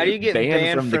 Football How do you League? get Banned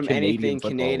banned from the from Canadian anything Football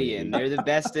Canadian? League. They're the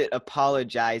best at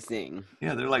apologizing.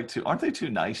 Yeah, they're like aren't they too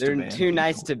nice to They're ban too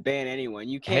nice people? to ban anyone.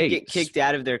 You can't Hey, get kicked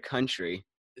out of their country.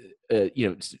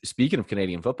 Speaking of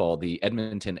Canadian football, the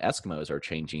Edmonton Eskimos are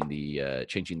changing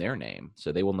their name,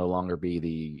 so they will no longer be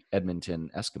the Edmonton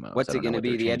Eskimos. What's I it don't know going to what be?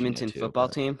 they're The changing it Edmonton to, football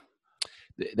but team?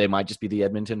 They might just be the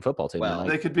Edmonton football team. Well,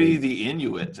 They could be the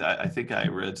Inuit. I think I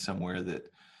read somewhere that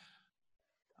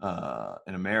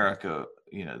in America,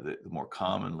 the more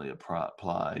commonly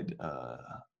applied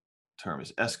term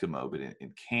is Eskimo, but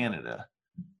in Canada,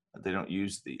 they don't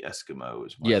use the Eskimo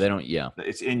as much. Yeah, they don't. Yeah,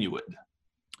 It's Inuit.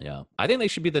 yeah. I think they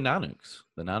should be the Nanuks,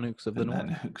 the Nanuks of the North.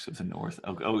 Nanuks of the North.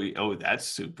 Oh, that's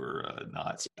super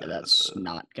not. That's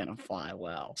not gonna fly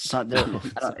well. So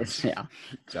yeah.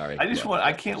 Sorry,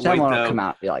 I can't wait Someone will though. come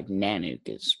out and be like, Nanook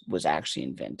was actually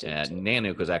invented. Yeah,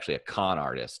 Nanook was actually a con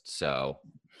artist, so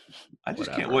I just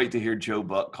whatever. can't wait to hear Joe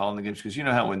Buck calling the games because you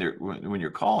know how when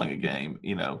you're calling a game,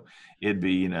 it'd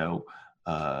be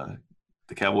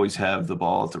the Cowboys have the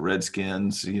ball at the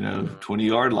Redskins,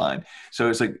 20-yard line. So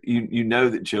it's like you know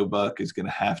that Joe Buck is going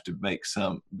to have to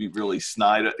be really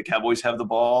snide. The Cowboys have the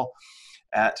ball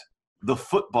at the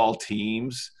football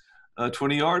team's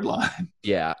 20-yard line.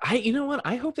 Yeah, you know what?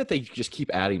 I hope that they just keep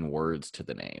adding words to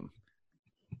the name.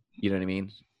 You know what I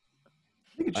mean?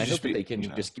 I hope that they can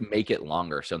just make it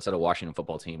longer. So instead of Washington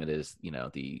football team, it is,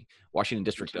 the Washington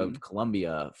District of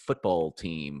Columbia football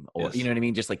team, or Yes. you know what I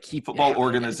mean? Just like keep Football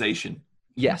organization.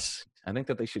 Yes, I think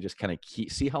that they should just kind of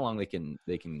see how long they can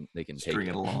String take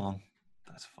it along.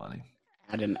 That's funny.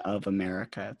 Add an of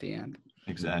America at the end.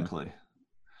 Exactly.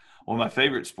 Well, my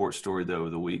favorite sports story though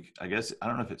of the week, I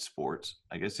don't know if it's sports.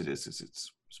 I guess it is.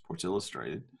 It's Sports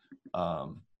Illustrated.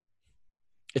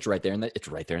 It's right there in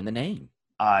the name.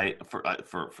 For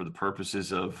the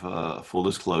purposes of full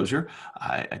disclosure,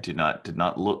 I did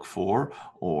not look for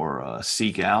or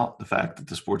seek out the fact that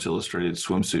the Sports Illustrated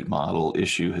swimsuit model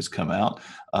issue has come out,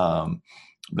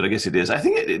 but I guess it is. I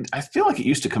think I feel like it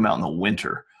used to come out in the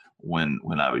winter when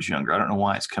I was younger. I don't know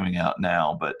why it's coming out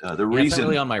now, but the reason it's not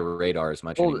really on my radar as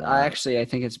much. Well, anymore. I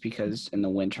think it's because in the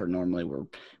winter normally we're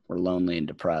lonely and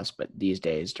depressed, but these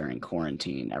days during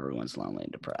quarantine, everyone's lonely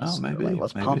and depressed. Oh, maybe. So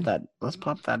let's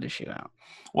pump that issue out.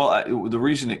 Well, the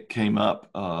reason it came up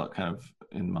kind of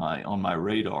on my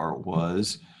radar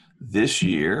was this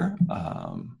year.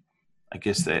 I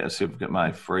guess let's see if I've got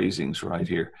my phrasings right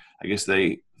here. I guess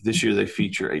this year they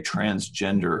feature a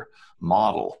transgender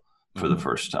model for the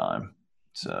first time.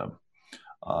 So,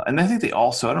 and I think they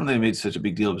also, I don't know if they made such a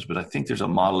big deal of this, but I think there's a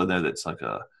model in there that's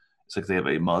it's like they have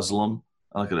a Muslim,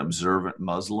 like an observant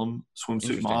Muslim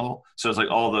swimsuit model. So it's like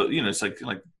all the, it's like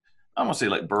I don't want to say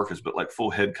like burqas, but like full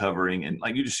head covering and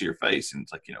like you just see your face and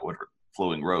it's like, whatever,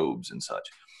 flowing robes and such.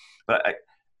 But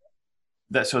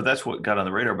that's what got on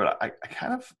the radar. But I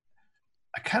kind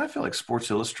of feel like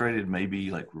Sports Illustrated may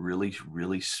be like really,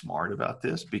 really smart about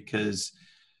this because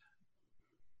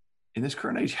in this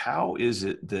current age, how is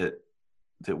it that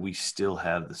we still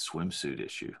have the swimsuit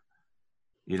issue?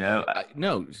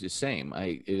 No, it's the same.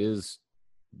 It is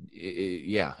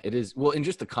Yeah, it is. Well, and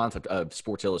just the concept of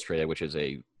Sports Illustrated, which is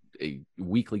a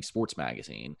weekly sports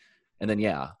magazine, and then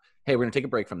hey, we're gonna take a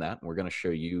break from that. And we're gonna show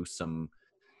you some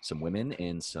women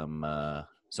in some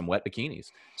wet bikinis.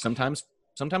 Sometimes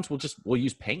we'll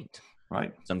use paint.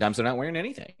 Right. Sometimes they're not wearing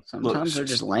anything. Sometimes they're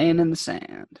just laying in the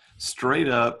sand. Straight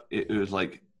up, it was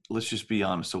like, let's just be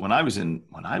honest. So when I was in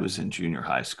junior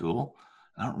high school,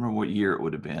 I don't remember what year it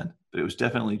would have been, but it was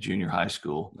definitely junior high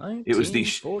school. It was the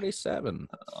 47.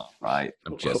 Right.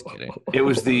 I'm just kidding. It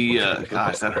was the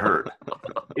gosh, that hurt.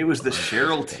 It was the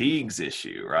Cheryl Tiegs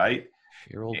issue, right?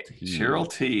 Cheryl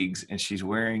Tiegs, and she's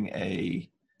wearing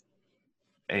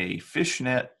a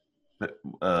fishnet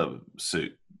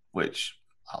suit, which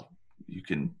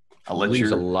I'll let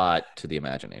leaves a lot to the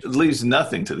imagination. It leaves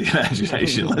nothing to the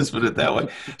imagination. Let's put it that way.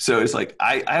 So it's like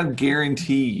I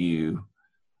guarantee you.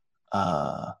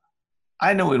 I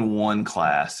know in one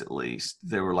class at least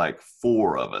there were like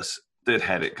 4 of us that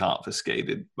had it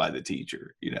confiscated by the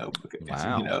teacher. Because,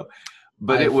 wow.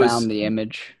 But I found the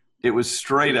image. It was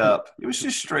straight up. It was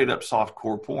just straight up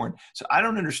softcore porn. So I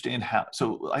don't understand how.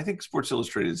 So I think Sports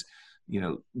Illustrated's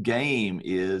game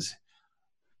is,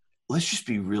 let's just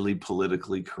be really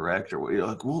politically correct, or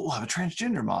like we'll have a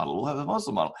transgender model, we'll have a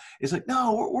Muslim model. It's like,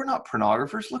 no, we're not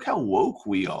pornographers. Look how woke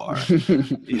we are.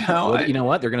 Well, you know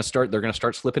what? They're gonna start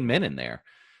slipping men in there.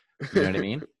 You know what I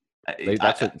mean?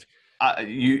 That's what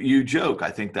you joke. I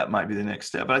think that might be the next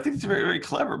step, but I think it's very, very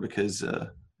clever because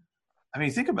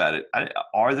think about it.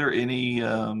 Are there any?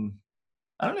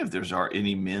 I don't know if there are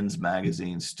any men's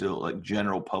magazines still, like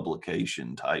general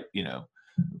publication type.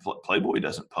 Playboy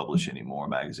doesn't publish any more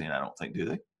magazine, I don't think, do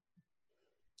they?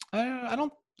 I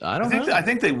don't know. I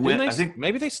think they went. I think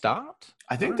maybe they stopped.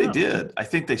 I think they did. I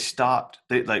think they stopped.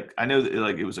 They I know that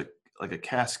it was like a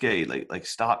cascade. Like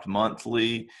stopped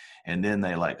monthly, and then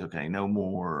they okay, no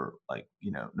more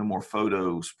no more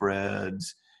photo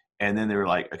spreads, and then they were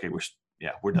like, okay,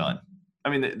 we're done.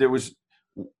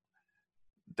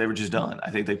 They were just done. I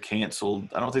think they canceled.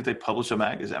 I don't think they published a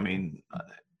magazine.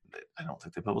 I don't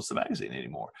think they publish the magazine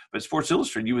anymore. But Sports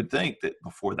Illustrated, you would think that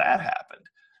before that happened,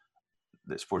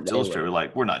 that Sports Illustrated were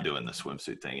like, we're not doing the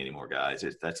swimsuit thing anymore, guys.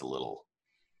 That's a little.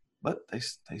 But they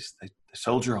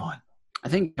soldier on. I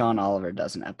think John Oliver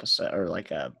does an episode, or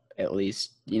at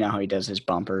least how he does his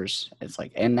bumpers. It's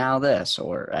like, and now this,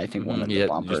 or I think one of the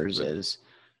bumpers is,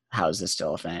 how is this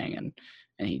still a thing?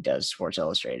 And he does Sports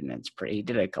Illustrated, and he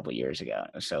did it a couple years ago.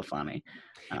 It was so funny.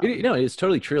 It's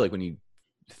totally true. Like when you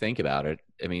think about it,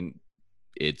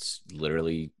 it's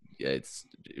literally it's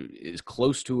as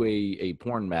close to a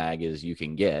porn mag as you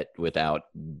can get without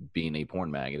being a porn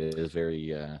mag. It is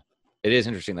very it is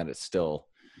interesting that it still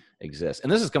exists.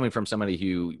 And this is coming from somebody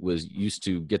who was used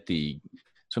to get the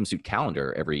swimsuit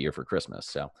calendar every year for Christmas.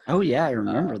 So I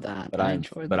remember that.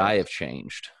 But I have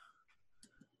changed.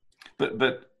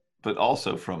 But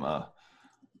also from a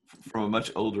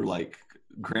much older, like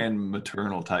grand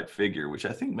maternal type figure, which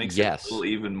I think makes it a little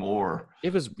even more.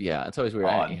 It was, it's always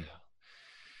weird.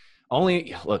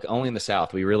 Only in the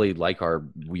South we really like our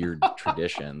weird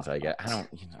traditions. I guess I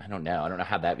don't know. I don't know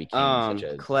how that became such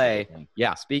a Clay. Thing.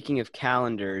 Yeah. Speaking of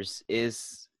calendars,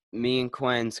 is me and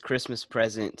Quinn's Christmas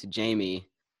present to Jamie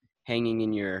hanging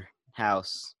in your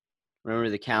house? Remember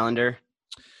the calendar?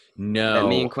 No, that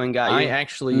me and Quinn got you?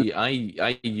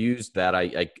 I used that.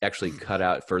 I actually cut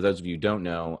out, for those of you who don't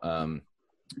know,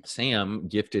 Sam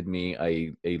gifted me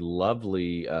a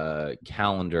lovely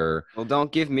calendar. Well,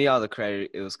 don't give me all the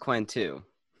credit. It was Quinn too.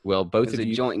 Well, both of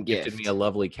you joint gifted me a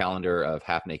lovely calendar of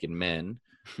half-naked men.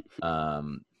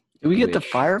 Did we get the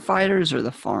firefighters or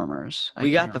the farmers?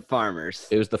 We got the farmers.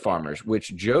 It was the farmers,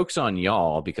 which joke's on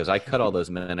y'all because I cut all those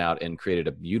men out and created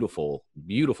a beautiful,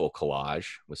 beautiful collage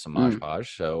with some Mod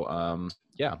Podge. So,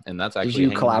 and that's actually.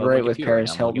 Did you collaborate with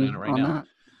Paris Hilton on that?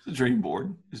 It's a dream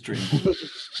board.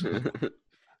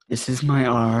 This is my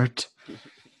art.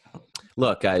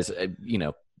 Look, guys,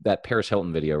 that Paris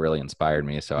Hilton video really inspired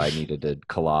me, so I needed to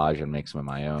collage and make some of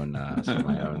my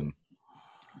own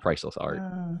priceless art.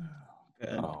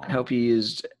 I hope you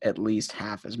used at least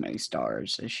half as many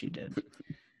stars as she did.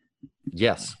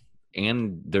 Yes,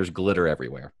 and there's glitter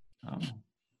everywhere.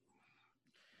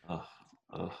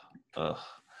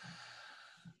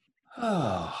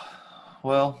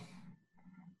 Well,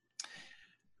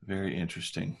 very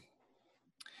interesting.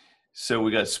 So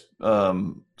we got,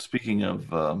 speaking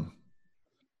of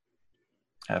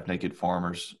half-naked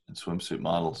farmers and swimsuit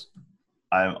models,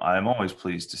 I'm always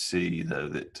pleased to see, though,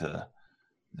 that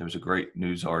there was a great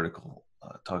news article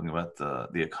talking about the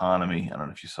economy. I don't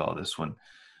know if you saw this one,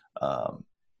 but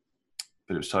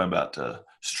it was talking about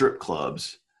strip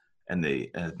clubs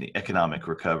the economic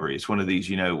recovery. It's one of these,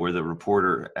 where the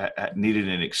reporter needed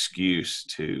an excuse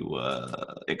to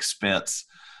expense,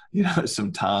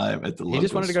 some time at the local. He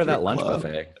just wanted to go to that lunch club.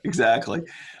 buffet. Exactly.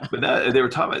 But they were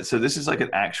talking about, so this is like an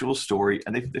actual story,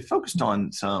 and they focused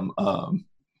on some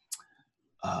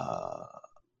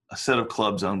a set of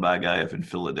clubs owned by a guy up in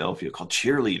Philadelphia called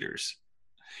Cheerleaders.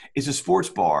 It's a sports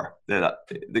bar that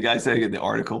the guy said in the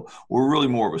article, we're really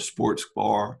more of a sports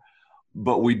bar,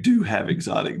 but we do have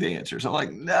exotic dancers. I'm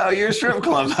like, no, you're a strip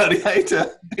club, buddy. I hate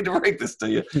to break this to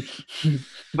you.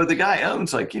 But the guy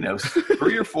owns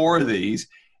 3 or 4 of these.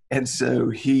 And so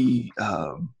he's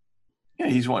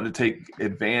wanting to take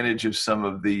advantage of some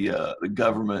of the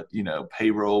government,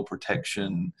 payroll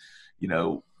protection,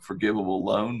 forgivable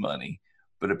loan money.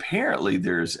 But apparently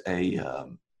there's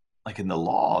in the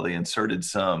law, they inserted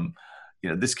some,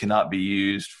 this cannot be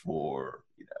used for,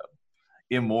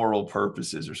 immoral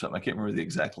purposes or something. I can't remember the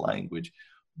exact language,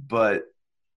 but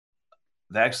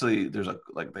they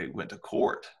went to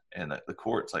court, and the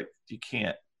court's like, you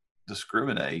can't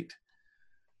discriminate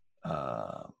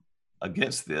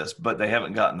against this, but they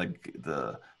haven't gotten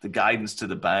the guidance to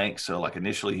the bank. So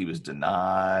initially he was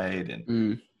denied,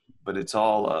 but it's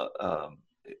all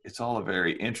a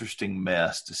very interesting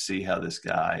mess to see how this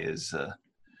guy is.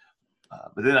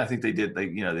 But then I think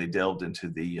they delved into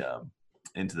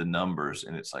the numbers,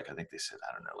 and it's I think they said,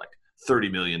 I don't know,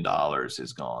 $30 million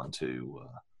has gone to,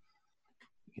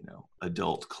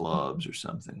 adult clubs or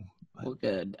something. But, well,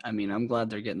 good. I mean, I'm glad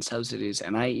they're getting subsidies,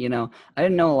 and I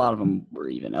didn't know a lot of them were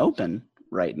even open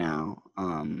right now. I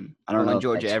don't know. In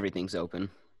Georgia, everything's open.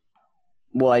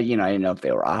 Well, I didn't know if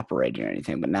they were operating or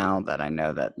anything, but now that I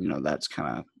know that, that's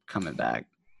kind of coming back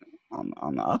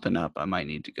on the up and up, I might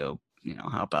need to go,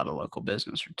 help out a local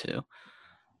business or two.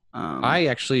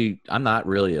 I'm not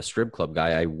really a strip club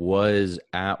guy. I was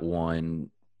at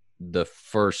one the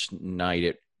first night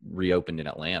it reopened in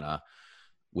Atlanta,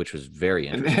 which was very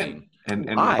interesting.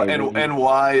 And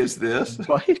why is this?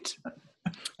 What? It's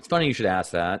funny you should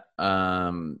ask that.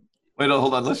 Wait,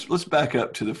 hold on. Let's back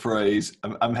up to the phrase.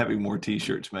 I'm having more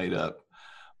T-shirts made up.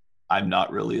 I'm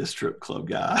not really a strip club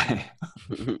guy.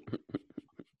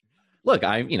 Look,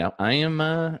 I am.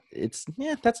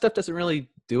 That stuff doesn't really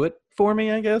do it for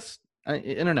me, I guess. I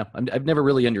don't know. I've never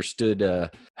really understood. I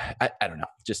don't know.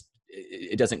 Just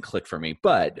it doesn't click for me.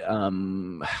 But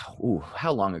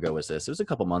how long ago was this? It was a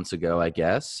couple months ago, I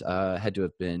guess. Had to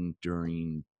have been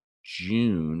during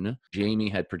June. Jamie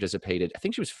had participated. I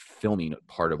think she was filming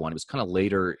part of one. It was kind of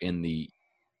later in the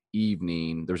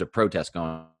evening. There was a protest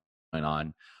going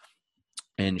on,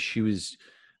 and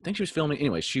I think she was filming.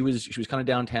 Anyway, she was kind of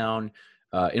downtown.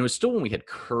 And it was still when we had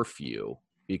curfew,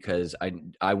 because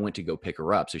I went to go pick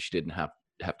her up, so she didn't have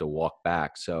to walk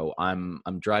back. So I'm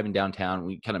driving downtown.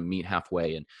 We kind of meet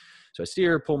halfway, and so I see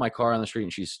her pull my car on the street,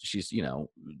 and she's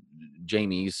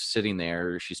Jamie's sitting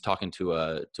there. She's talking to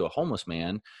a homeless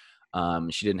man.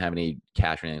 She didn't have any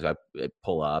cash or anything, so I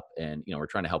pull up, and we're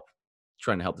trying to help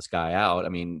this guy out. I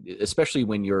mean, especially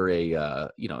when you're a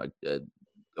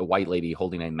white lady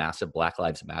holding a massive Black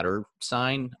Lives Matter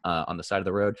sign on the side of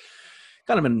the road.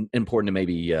 Kind of important to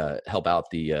maybe help out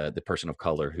the person of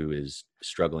color who is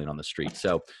struggling on the street.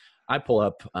 So I pull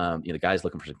up, the guy's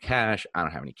looking for some cash. I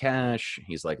don't have any cash.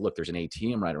 He's like, look, there's an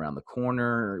ATM right around the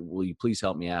corner. Will you please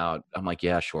help me out? I'm like,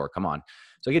 yeah, sure. Come on.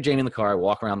 So I get Jamie in the car. I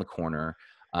walk around the corner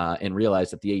and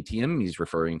realize that the ATM he's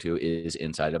referring to is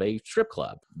inside of a strip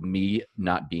club. Me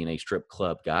not being a strip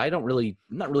club guy, I'm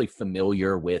not really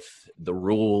familiar with the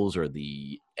rules or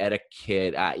the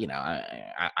etiquette. I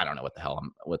don't know what the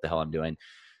hell I'm doing.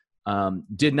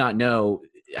 Did not know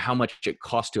how much it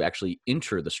costs to actually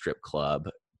enter the strip club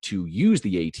to use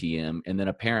the ATM. And then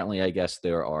apparently, I guess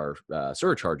there are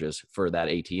surcharges for that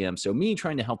ATM. So me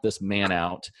trying to help this man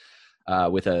out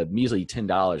with a measly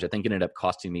 $10, I think it ended up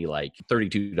costing me like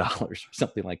 $32 or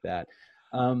something like that.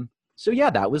 So yeah,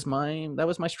 that was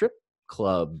my strip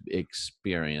club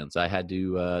experience. I had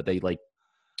to, they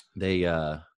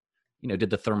did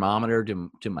the thermometer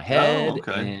to my head. Oh,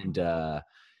 okay. And, I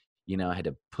had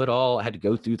to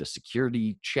go through the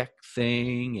security check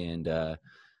thing, and,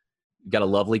 got a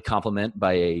lovely compliment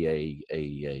by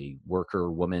a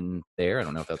worker woman there. I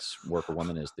don't know if that's worker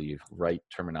woman is the right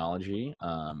terminology.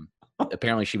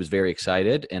 Apparently she was very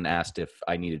excited and asked if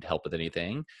I needed help with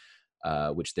anything,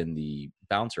 which then the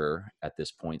bouncer at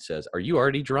this point says, "Are you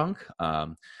already drunk?"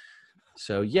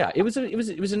 So yeah, it was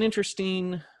an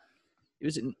interesting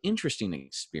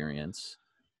experience.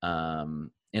 And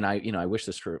I wish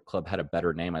this club had a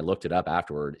better name. I looked it up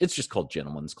afterward. It's just called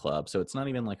Gentleman's Club. So it's not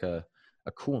even like a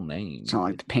cool name. It's not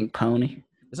like the Pink Pony.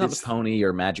 It's not the Pony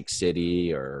or Magic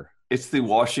City or It's the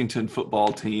Washington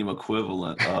football team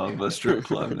equivalent of a strip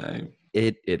club name.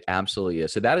 It absolutely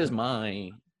is. So that is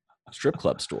my strip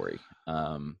club story.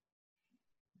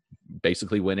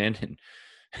 Basically went in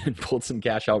and pulled some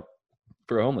cash out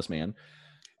for a homeless man.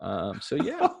 So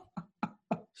yeah.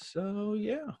 Well,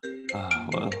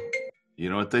 you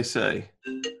know what they say.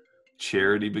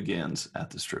 Charity begins at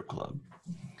the strip club.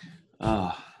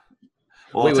 Well,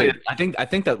 wait. I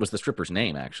think that was the stripper's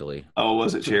name, actually. Oh,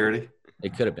 was it Charity?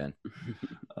 It could have been.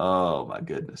 Oh my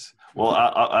goodness. Well,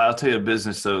 I'll tell you a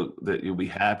business though that you'll be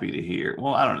happy to hear.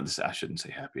 Well, I don't know this. I shouldn't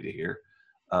say happy to hear.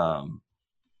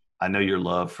 I know your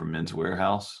love for Men's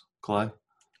Wearhouse, Clay.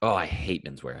 Oh, I hate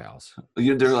Men's Wearhouse.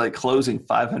 They're like closing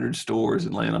 500 stores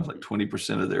and laying off like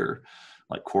 20% of their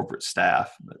like corporate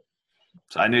staff. But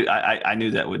so I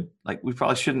knew that would, like, we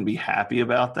probably shouldn't be happy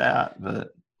about that,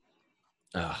 but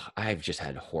I've just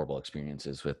had horrible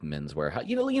experiences with Men's Wearhouse.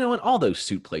 You know, and all those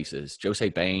suit places, Jose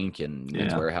Bank and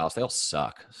Men's Wearhouse, they all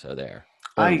suck. So there.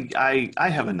 I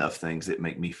have enough things that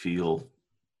make me feel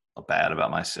bad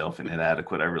about myself and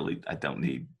inadequate. I don't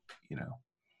need,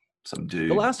 some dude.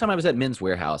 The last time I was at Men's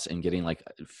Wearhouse and getting like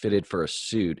fitted for a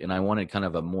suit, and I wanted kind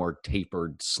of a more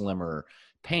tapered, slimmer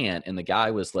pant, and the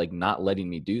guy was like not letting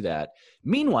me do that.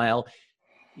 Meanwhile,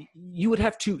 you would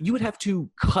have to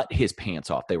cut his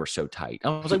pants off. They were so tight.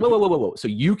 I was like, whoa. So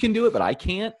you can do it, but I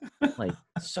can't? Like,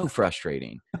 so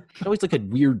frustrating. There's always like a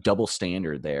weird double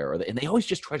standard there. And they always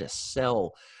just try to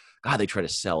sell. God, they try to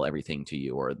sell everything to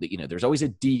you. Or, there's always a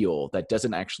deal that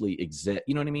doesn't actually exist.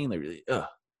 You know what I mean? They really,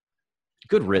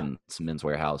 good riddance, Men's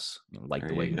Wearhouse. Like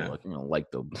the way you look.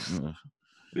 Like the...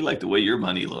 We like the way your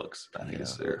money looks. I think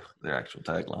it's their actual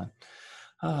tagline.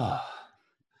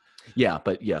 Yeah,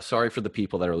 but sorry for the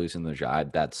people that are losing their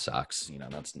job. That sucks.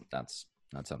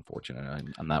 That's unfortunate.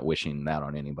 I'm not wishing that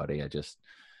on anybody. I just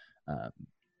not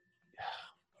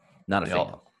a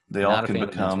fan. They all can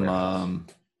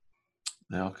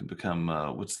become.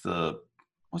 What's the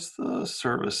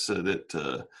service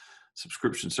that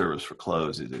subscription service for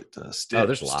clothes? Is it Stitch?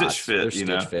 There's lots. Stitch Fit. There's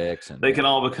Stitch Fix, and they can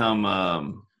all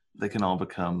become. They can all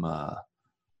become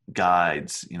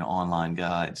guides, online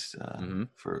guides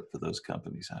for those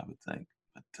companies, I would think.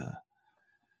 But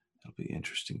it'll be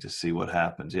interesting to see what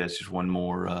happens. Yeah, it's just one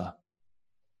more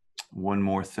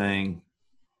thing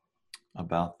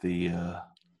about the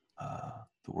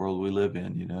world we live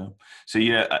in. So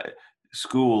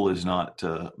school is not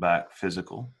back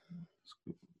physical.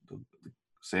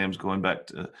 Sam's going back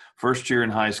to first year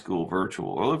in high school, virtual,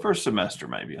 or the first semester,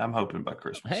 maybe. I'm hoping by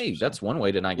Christmas. Hey, that's one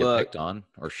way to not get picked on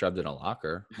or shoved in a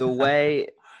locker. The way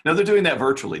no, they're doing that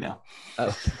virtually now.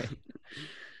 Okay.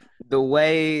 The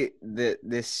way that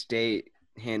this state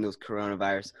handles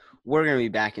coronavirus, we're going to be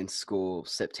back in school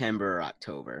September or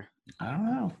October. I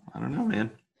don't know, man.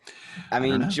 I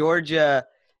mean, Georgia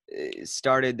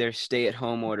started their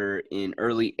stay-at-home order in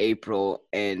early April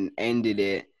and ended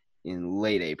it in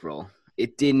late April.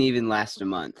 It didn't even last a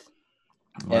month.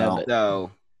 Well,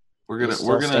 so we're gonna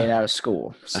stay out of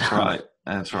school. So.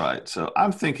 That's right. So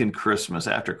I'm thinking Christmas,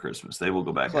 after Christmas, they will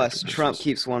go back. Plus, Trump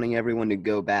keeps wanting everyone to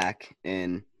go back,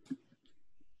 and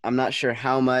I'm not sure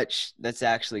how much that's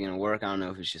actually going to work. I don't know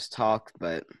if it's just talk,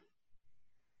 but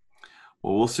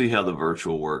well, we'll see how the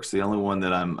virtual works. The only one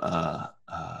that I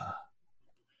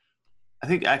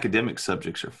think academic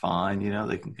subjects are fine.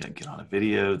 They can get on a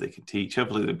video, they can teach.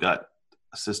 Hopefully they've got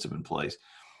a system in place.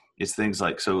 It's things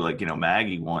like,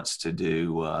 Maggie wants to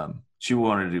do, she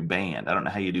wanted to do band. I don't know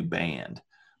how you do band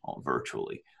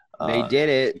virtually. They did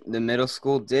it. The middle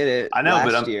school did it. I know,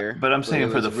 last year, but I'm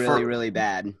saying for the really, really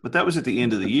bad. But that was at the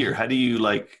end of the year. How do you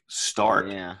start?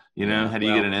 Yeah. How do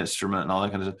you get an instrument and all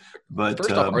that kind of stuff? But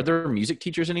first off, are there music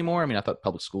teachers anymore? I mean, I thought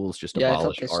public schools just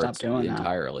abolished arts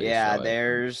entirely. Yeah,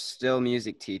 there's still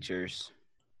music teachers.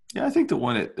 Yeah, I think the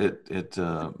one at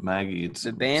Maggie, it's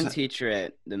the band teacher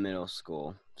at the middle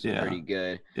school. Pretty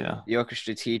good. Yeah. The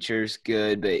orchestra teacher's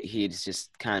good, but he's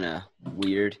just kind of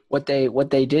weird. What they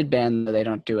did ban, they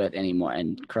don't do it anymore.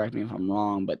 And correct me if I'm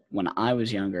wrong, but when I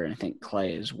was younger, and I think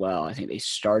Clay as well, I think they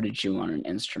started you on an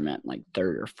instrument like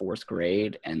 3rd or 4th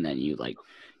grade, and then you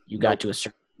got to a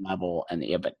certain level, and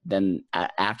but then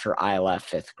after I left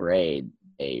 5th grade,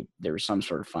 there was some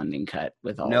sort of funding cut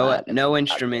with all that. No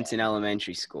instruments in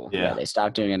elementary school. Yeah, they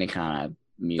stopped doing any kind of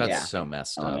music. That's so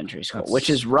messed up. Elementary school, which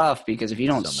is rough because if you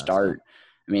don't start,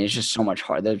 I mean, it's just so much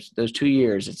harder. Those 2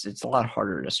 years, it's a lot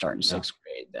harder to start in 6th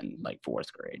grade than like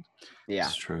 4th grade. Yeah,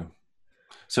 that's true.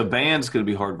 So band's going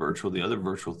to be hard virtual. The other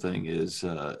virtual thing is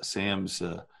Sam's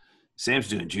Sam's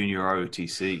doing junior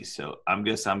ROTC, so I'm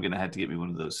going to have to get me one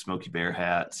of those Smokey Bear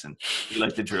hats and be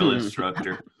like the drill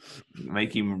instructor,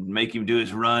 make him do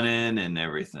his running and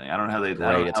everything. I don't know how they.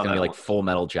 Great. It's going to be like Full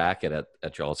Metal Jacket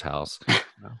at y'all's house. Well,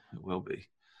 it will be.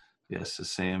 Yes, so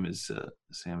Sam's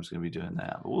going to be doing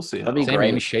that, but we'll see. Sam, are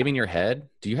you shaving your head?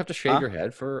 Do you have to shave your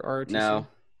head for ROTC?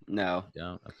 No.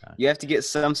 Yeah. Okay. You have to get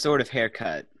some sort of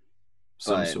haircut.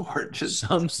 Some sort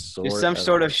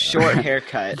of short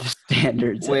haircut,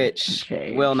 standards, which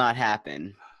will not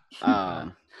happen.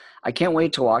 I can't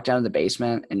wait to walk down to the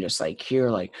basement and just like hear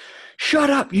like,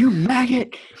 "Shut up, you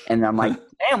maggot!" And I'm like,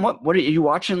 "Damn, what are you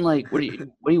watching? Like, what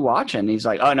are you watching?" And he's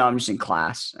like, "Oh no, I'm just in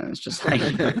class." And it's just like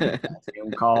a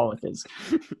Zoom call with his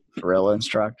drill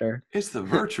instructor. It's the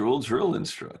virtual drill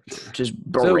instructor,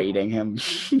 just berating him.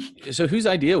 So whose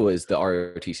idea was the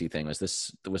ROTC thing? Was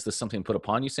this something put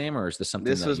upon you, Sam, or is this something?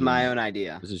 This was my own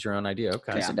idea. This is your own idea.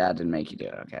 Okay. So Dad didn't make you do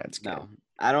it. Okay, that's good. No,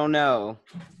 I don't know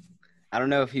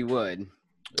if he would.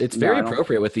 It's very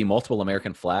appropriate with the multiple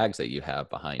American flags that you have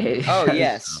behind you. Oh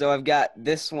yes, so I've got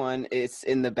this one. It's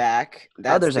in the back.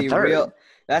 There's a third.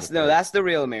 That's the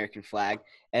real American flag.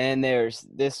 And there's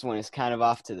this one is kind of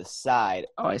off to the side.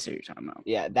 Oh, I see what you're talking about.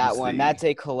 Yeah, that's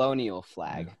a colonial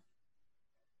flag.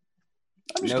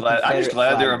 I'm just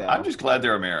glad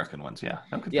they're American ones. Yeah.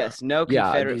 Yes, no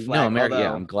Confederate flag. No, America.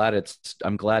 Yeah,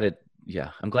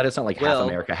 I'm glad it's not like half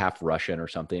America, half Russian or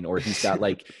something, or he's got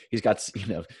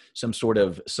some sort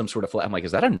of flag. I'm like,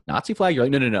 is that a Nazi flag? You're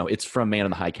like, no, it's from Man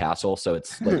in the High Castle, so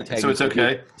it's like, so it's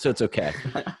okay. So it's okay.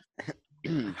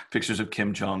 Pictures of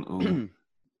Kim Jong-un.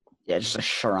 Yeah, just a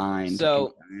shrine.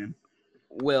 So,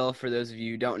 Will, for those of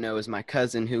you who don't know, is my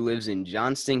cousin who lives in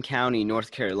Johnston County, North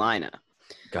Carolina.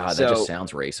 God, that just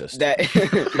sounds racist.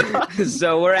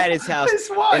 So we're at his house.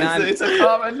 It's a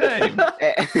common name.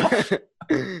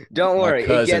 Don't worry,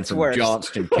 it gets worse.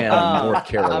 Johnston County, North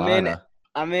Carolina.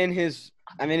 I'm in his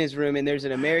room, and there's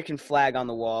an American flag on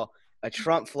the wall, a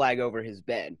Trump flag over his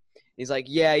bed. He's like,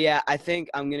 yeah, I think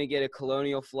I'm gonna get a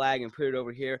colonial flag and put it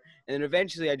over here, and then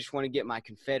eventually I just want to get my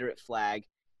Confederate flag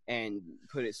and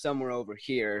put it somewhere over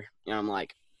here. And I'm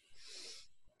like,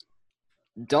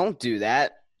 don't do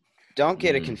that. Don't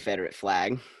get a Confederate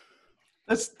flag.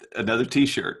 That's another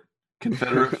T-shirt.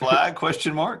 Confederate flag? ?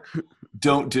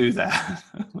 Don't do that.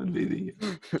 Would be the.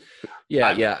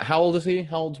 Yeah. How old is he?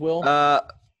 How old's Will?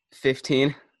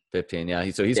 15. 15. Yeah.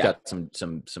 So he's got some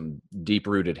deep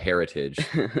rooted heritage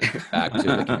back to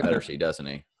the Confederacy, doesn't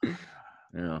he?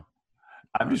 Yeah.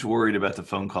 I'm just worried about the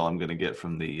phone call I'm going to get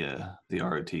from the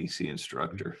ROTC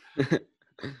instructor.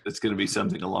 It's going to be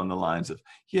something along the lines of,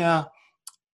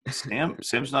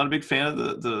 Sam's not a big fan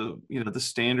of the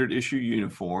standard issue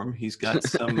uniform. He's got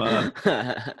some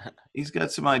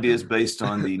ideas based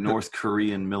on the North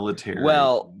Korean military.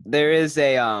 Well, there is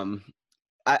a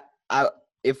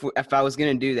if I was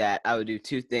gonna do that, I would do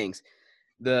two things.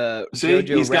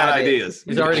 He's got ideas.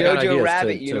 He's already got ideas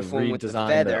Rabbit to uniform with the redesign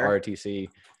feather, the ROTC.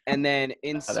 And then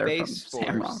in Space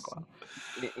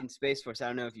Force, I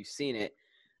don't know if you've seen it,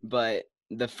 but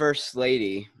the First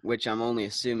Lady, which I'm only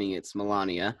assuming it's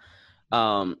Melania,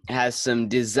 has some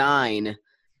design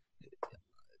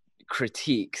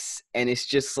critiques, and it's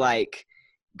just like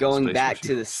going back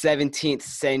to the 17th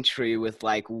century with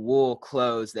like wool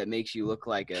clothes that makes you look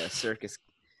like a circus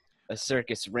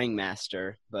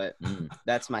ringmaster. But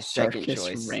that's my second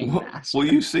choice. Well,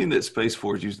 you've seen that Space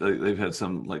Force they've had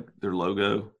some like their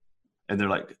logo. And they're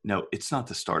like, no, it's not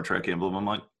the Star Trek emblem. I'm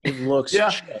like, it looks.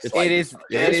 Yeah, it is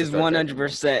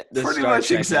 100% the pretty Star much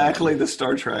Trek exactly emblem. The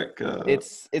Star Trek.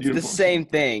 It's the same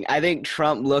thing. I think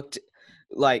Trump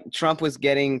was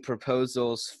getting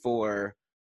proposals for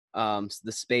the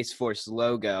Space Force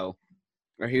logo,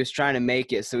 or he was trying to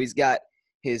make it. So he's got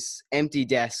his empty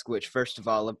desk, which first of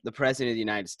all, the president of the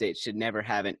United States should never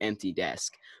have an empty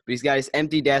desk. But he's got his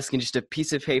empty desk and just a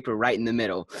piece of paper right in the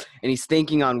middle. And he's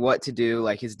thinking on what to do,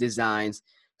 like his designs.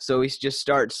 So he just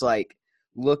starts like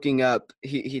looking up.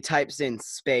 He types in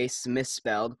space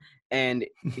misspelled, and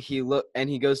he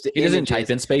goes to. He doesn't type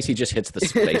in space. He just hits the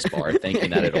space bar, thinking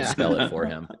that it'll spell it for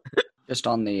him. Just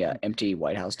on the empty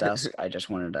White House desk, I just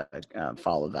wanted to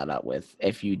follow that up with,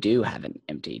 if you do have an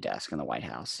empty desk in the White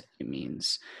House, it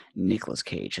means Nicolas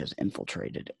Cage has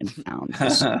infiltrated and found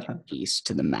the piece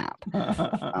to the map.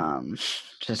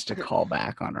 Just to call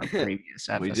back on our previous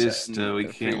episode. We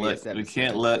can't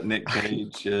let Nick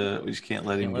Cage. We just can't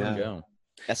let him go.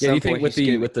 Do you think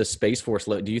with the Space Force,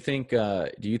 do you think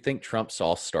Trump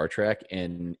saw Star Trek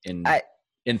and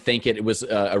think it was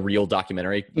a real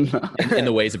documentary in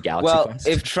the ways of Galaxy Quest?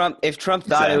 Well, if Trump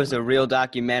thought it was a real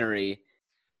documentary,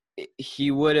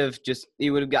 he would have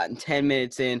gotten 10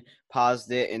 minutes in,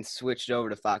 paused it, and switched over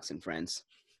to Fox and Friends.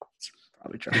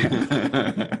 Probably true.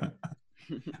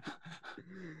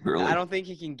 Really? I don't think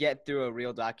he can get through a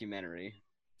real documentary.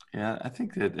 Yeah, I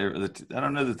think that I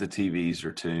don't know that the TVs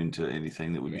are tuned to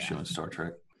anything that would be showing Star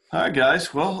Trek. All right,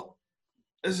 guys. Well,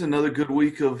 this is another good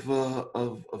week of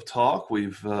talk.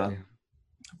 We've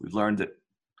learned that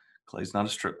Clay's not a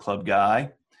strip club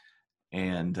guy,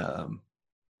 and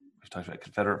we've talked about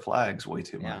Confederate flags way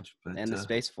too much. But, and the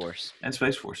Space Force. And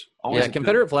Space Force. Always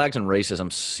Confederate flags and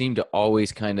racism seem to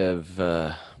always kind of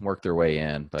work their way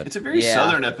in. But it's a very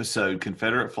Southern episode.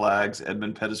 Confederate flags,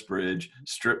 Edmund Pettus Bridge,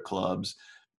 strip clubs,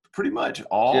 pretty much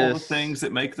all the things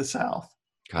that make the South.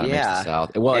 Kind of makes the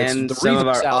South. Well, and it's the some reason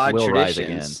of our South odd will rise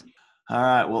traditions. again. All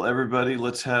right. Well, everybody,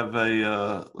 let's have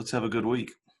a good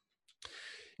week.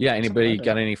 Yeah. Anybody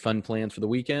got any fun plans for the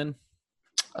weekend?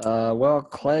 Well,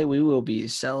 Clay, we will be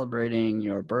celebrating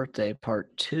your birthday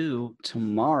part 2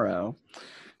 tomorrow.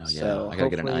 Oh, yeah. So I got to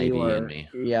get an IV in me.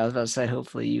 Yeah, I was about to say,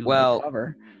 hopefully you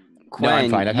recover. Quinn, no,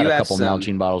 I'm fine. I've had a couple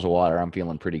Nalgene bottles of water. I'm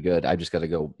feeling pretty good. I just got to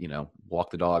go,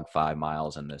 walk the dog 5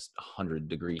 miles in this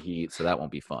 100-degree heat, so that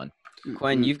won't be fun.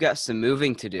 Quinn, you've got some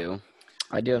moving to do.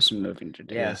 I do have some moving to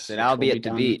do. Yes, and I'll be at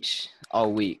the beach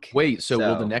all week. Wait, so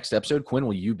will the next episode, Quinn,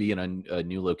 will you be in a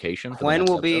new location? Quinn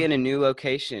will be in a new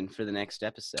location for the next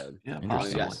episode. Yeah,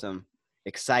 we've got some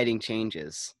exciting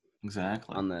changes.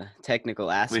 Exactly. On the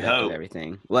technical aspect of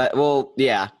everything. Well,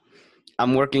 yeah,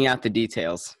 I'm working out the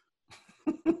details.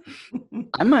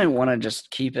 I might want to just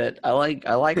keep it. I like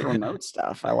remote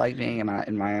stuff. I like being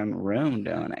in my own room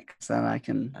doing it, because then I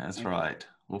can. That's right.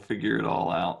 We'll figure it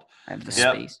all out. I have the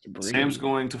space to breathe. Sam's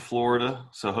going to Florida,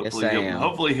 so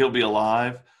hopefully he'll be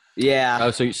alive. Yeah.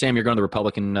 Oh, so Sam, you're going to the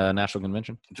Republican National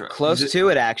Convention? Close to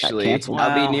it, actually.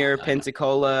 I'll be near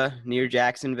Pensacola, near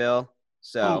Jacksonville.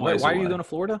 So why are you going to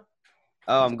Florida?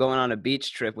 Oh, I'm going on a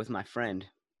beach trip with my friend.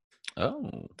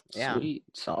 Oh, yeah. Sweet.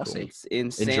 Saucy. It's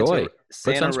in Enjoy.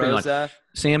 Santa Rosa.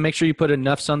 Sam, make sure you put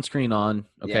enough sunscreen on,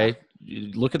 okay? Yeah.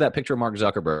 Look at that picture of Mark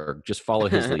Zuckerberg. Just follow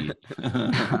his lead.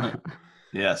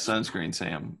 Yeah, sunscreen,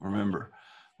 Sam. Remember,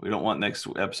 we don't want next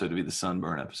episode to be the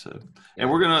sunburn episode. And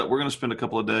we're gonna spend a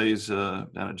couple of days down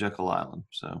at Jekyll Island.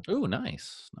 So. Oh,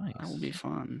 nice. That will be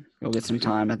fun. We'll get some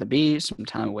time at the beach, some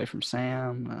time away from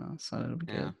Sam. So it'll be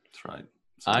good. That's right.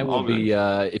 So I will be.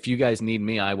 If you guys need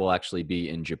me, I will actually be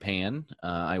in Japan.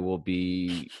 I will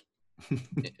be.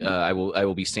 I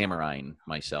will be samuraiing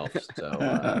myself. So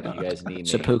if you guys need me,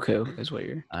 seppuku is what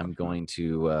you're. I'm going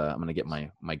to. I'm going to get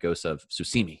my Ghost of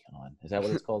Tsushima on. Is that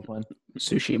what it's called, Glenn?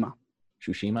 Tsushima.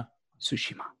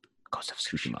 Ghost of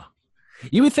Tsushima.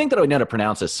 You would think that I would know how to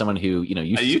pronounce as someone who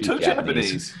used to took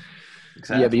Japanese.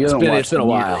 Exactly. Yeah, but it's been a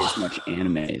while. As much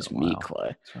anime as me,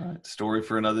 Clay. That's right. Story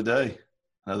for another day,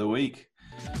 another week.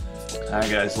 All right,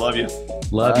 guys. Love you.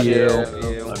 Love you.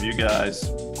 Love you guys.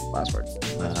 Last word.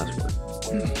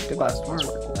 Goodbye.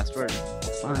 Last word.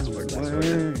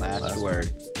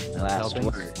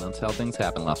 That's how things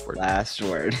happen. Last word. Last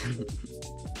word.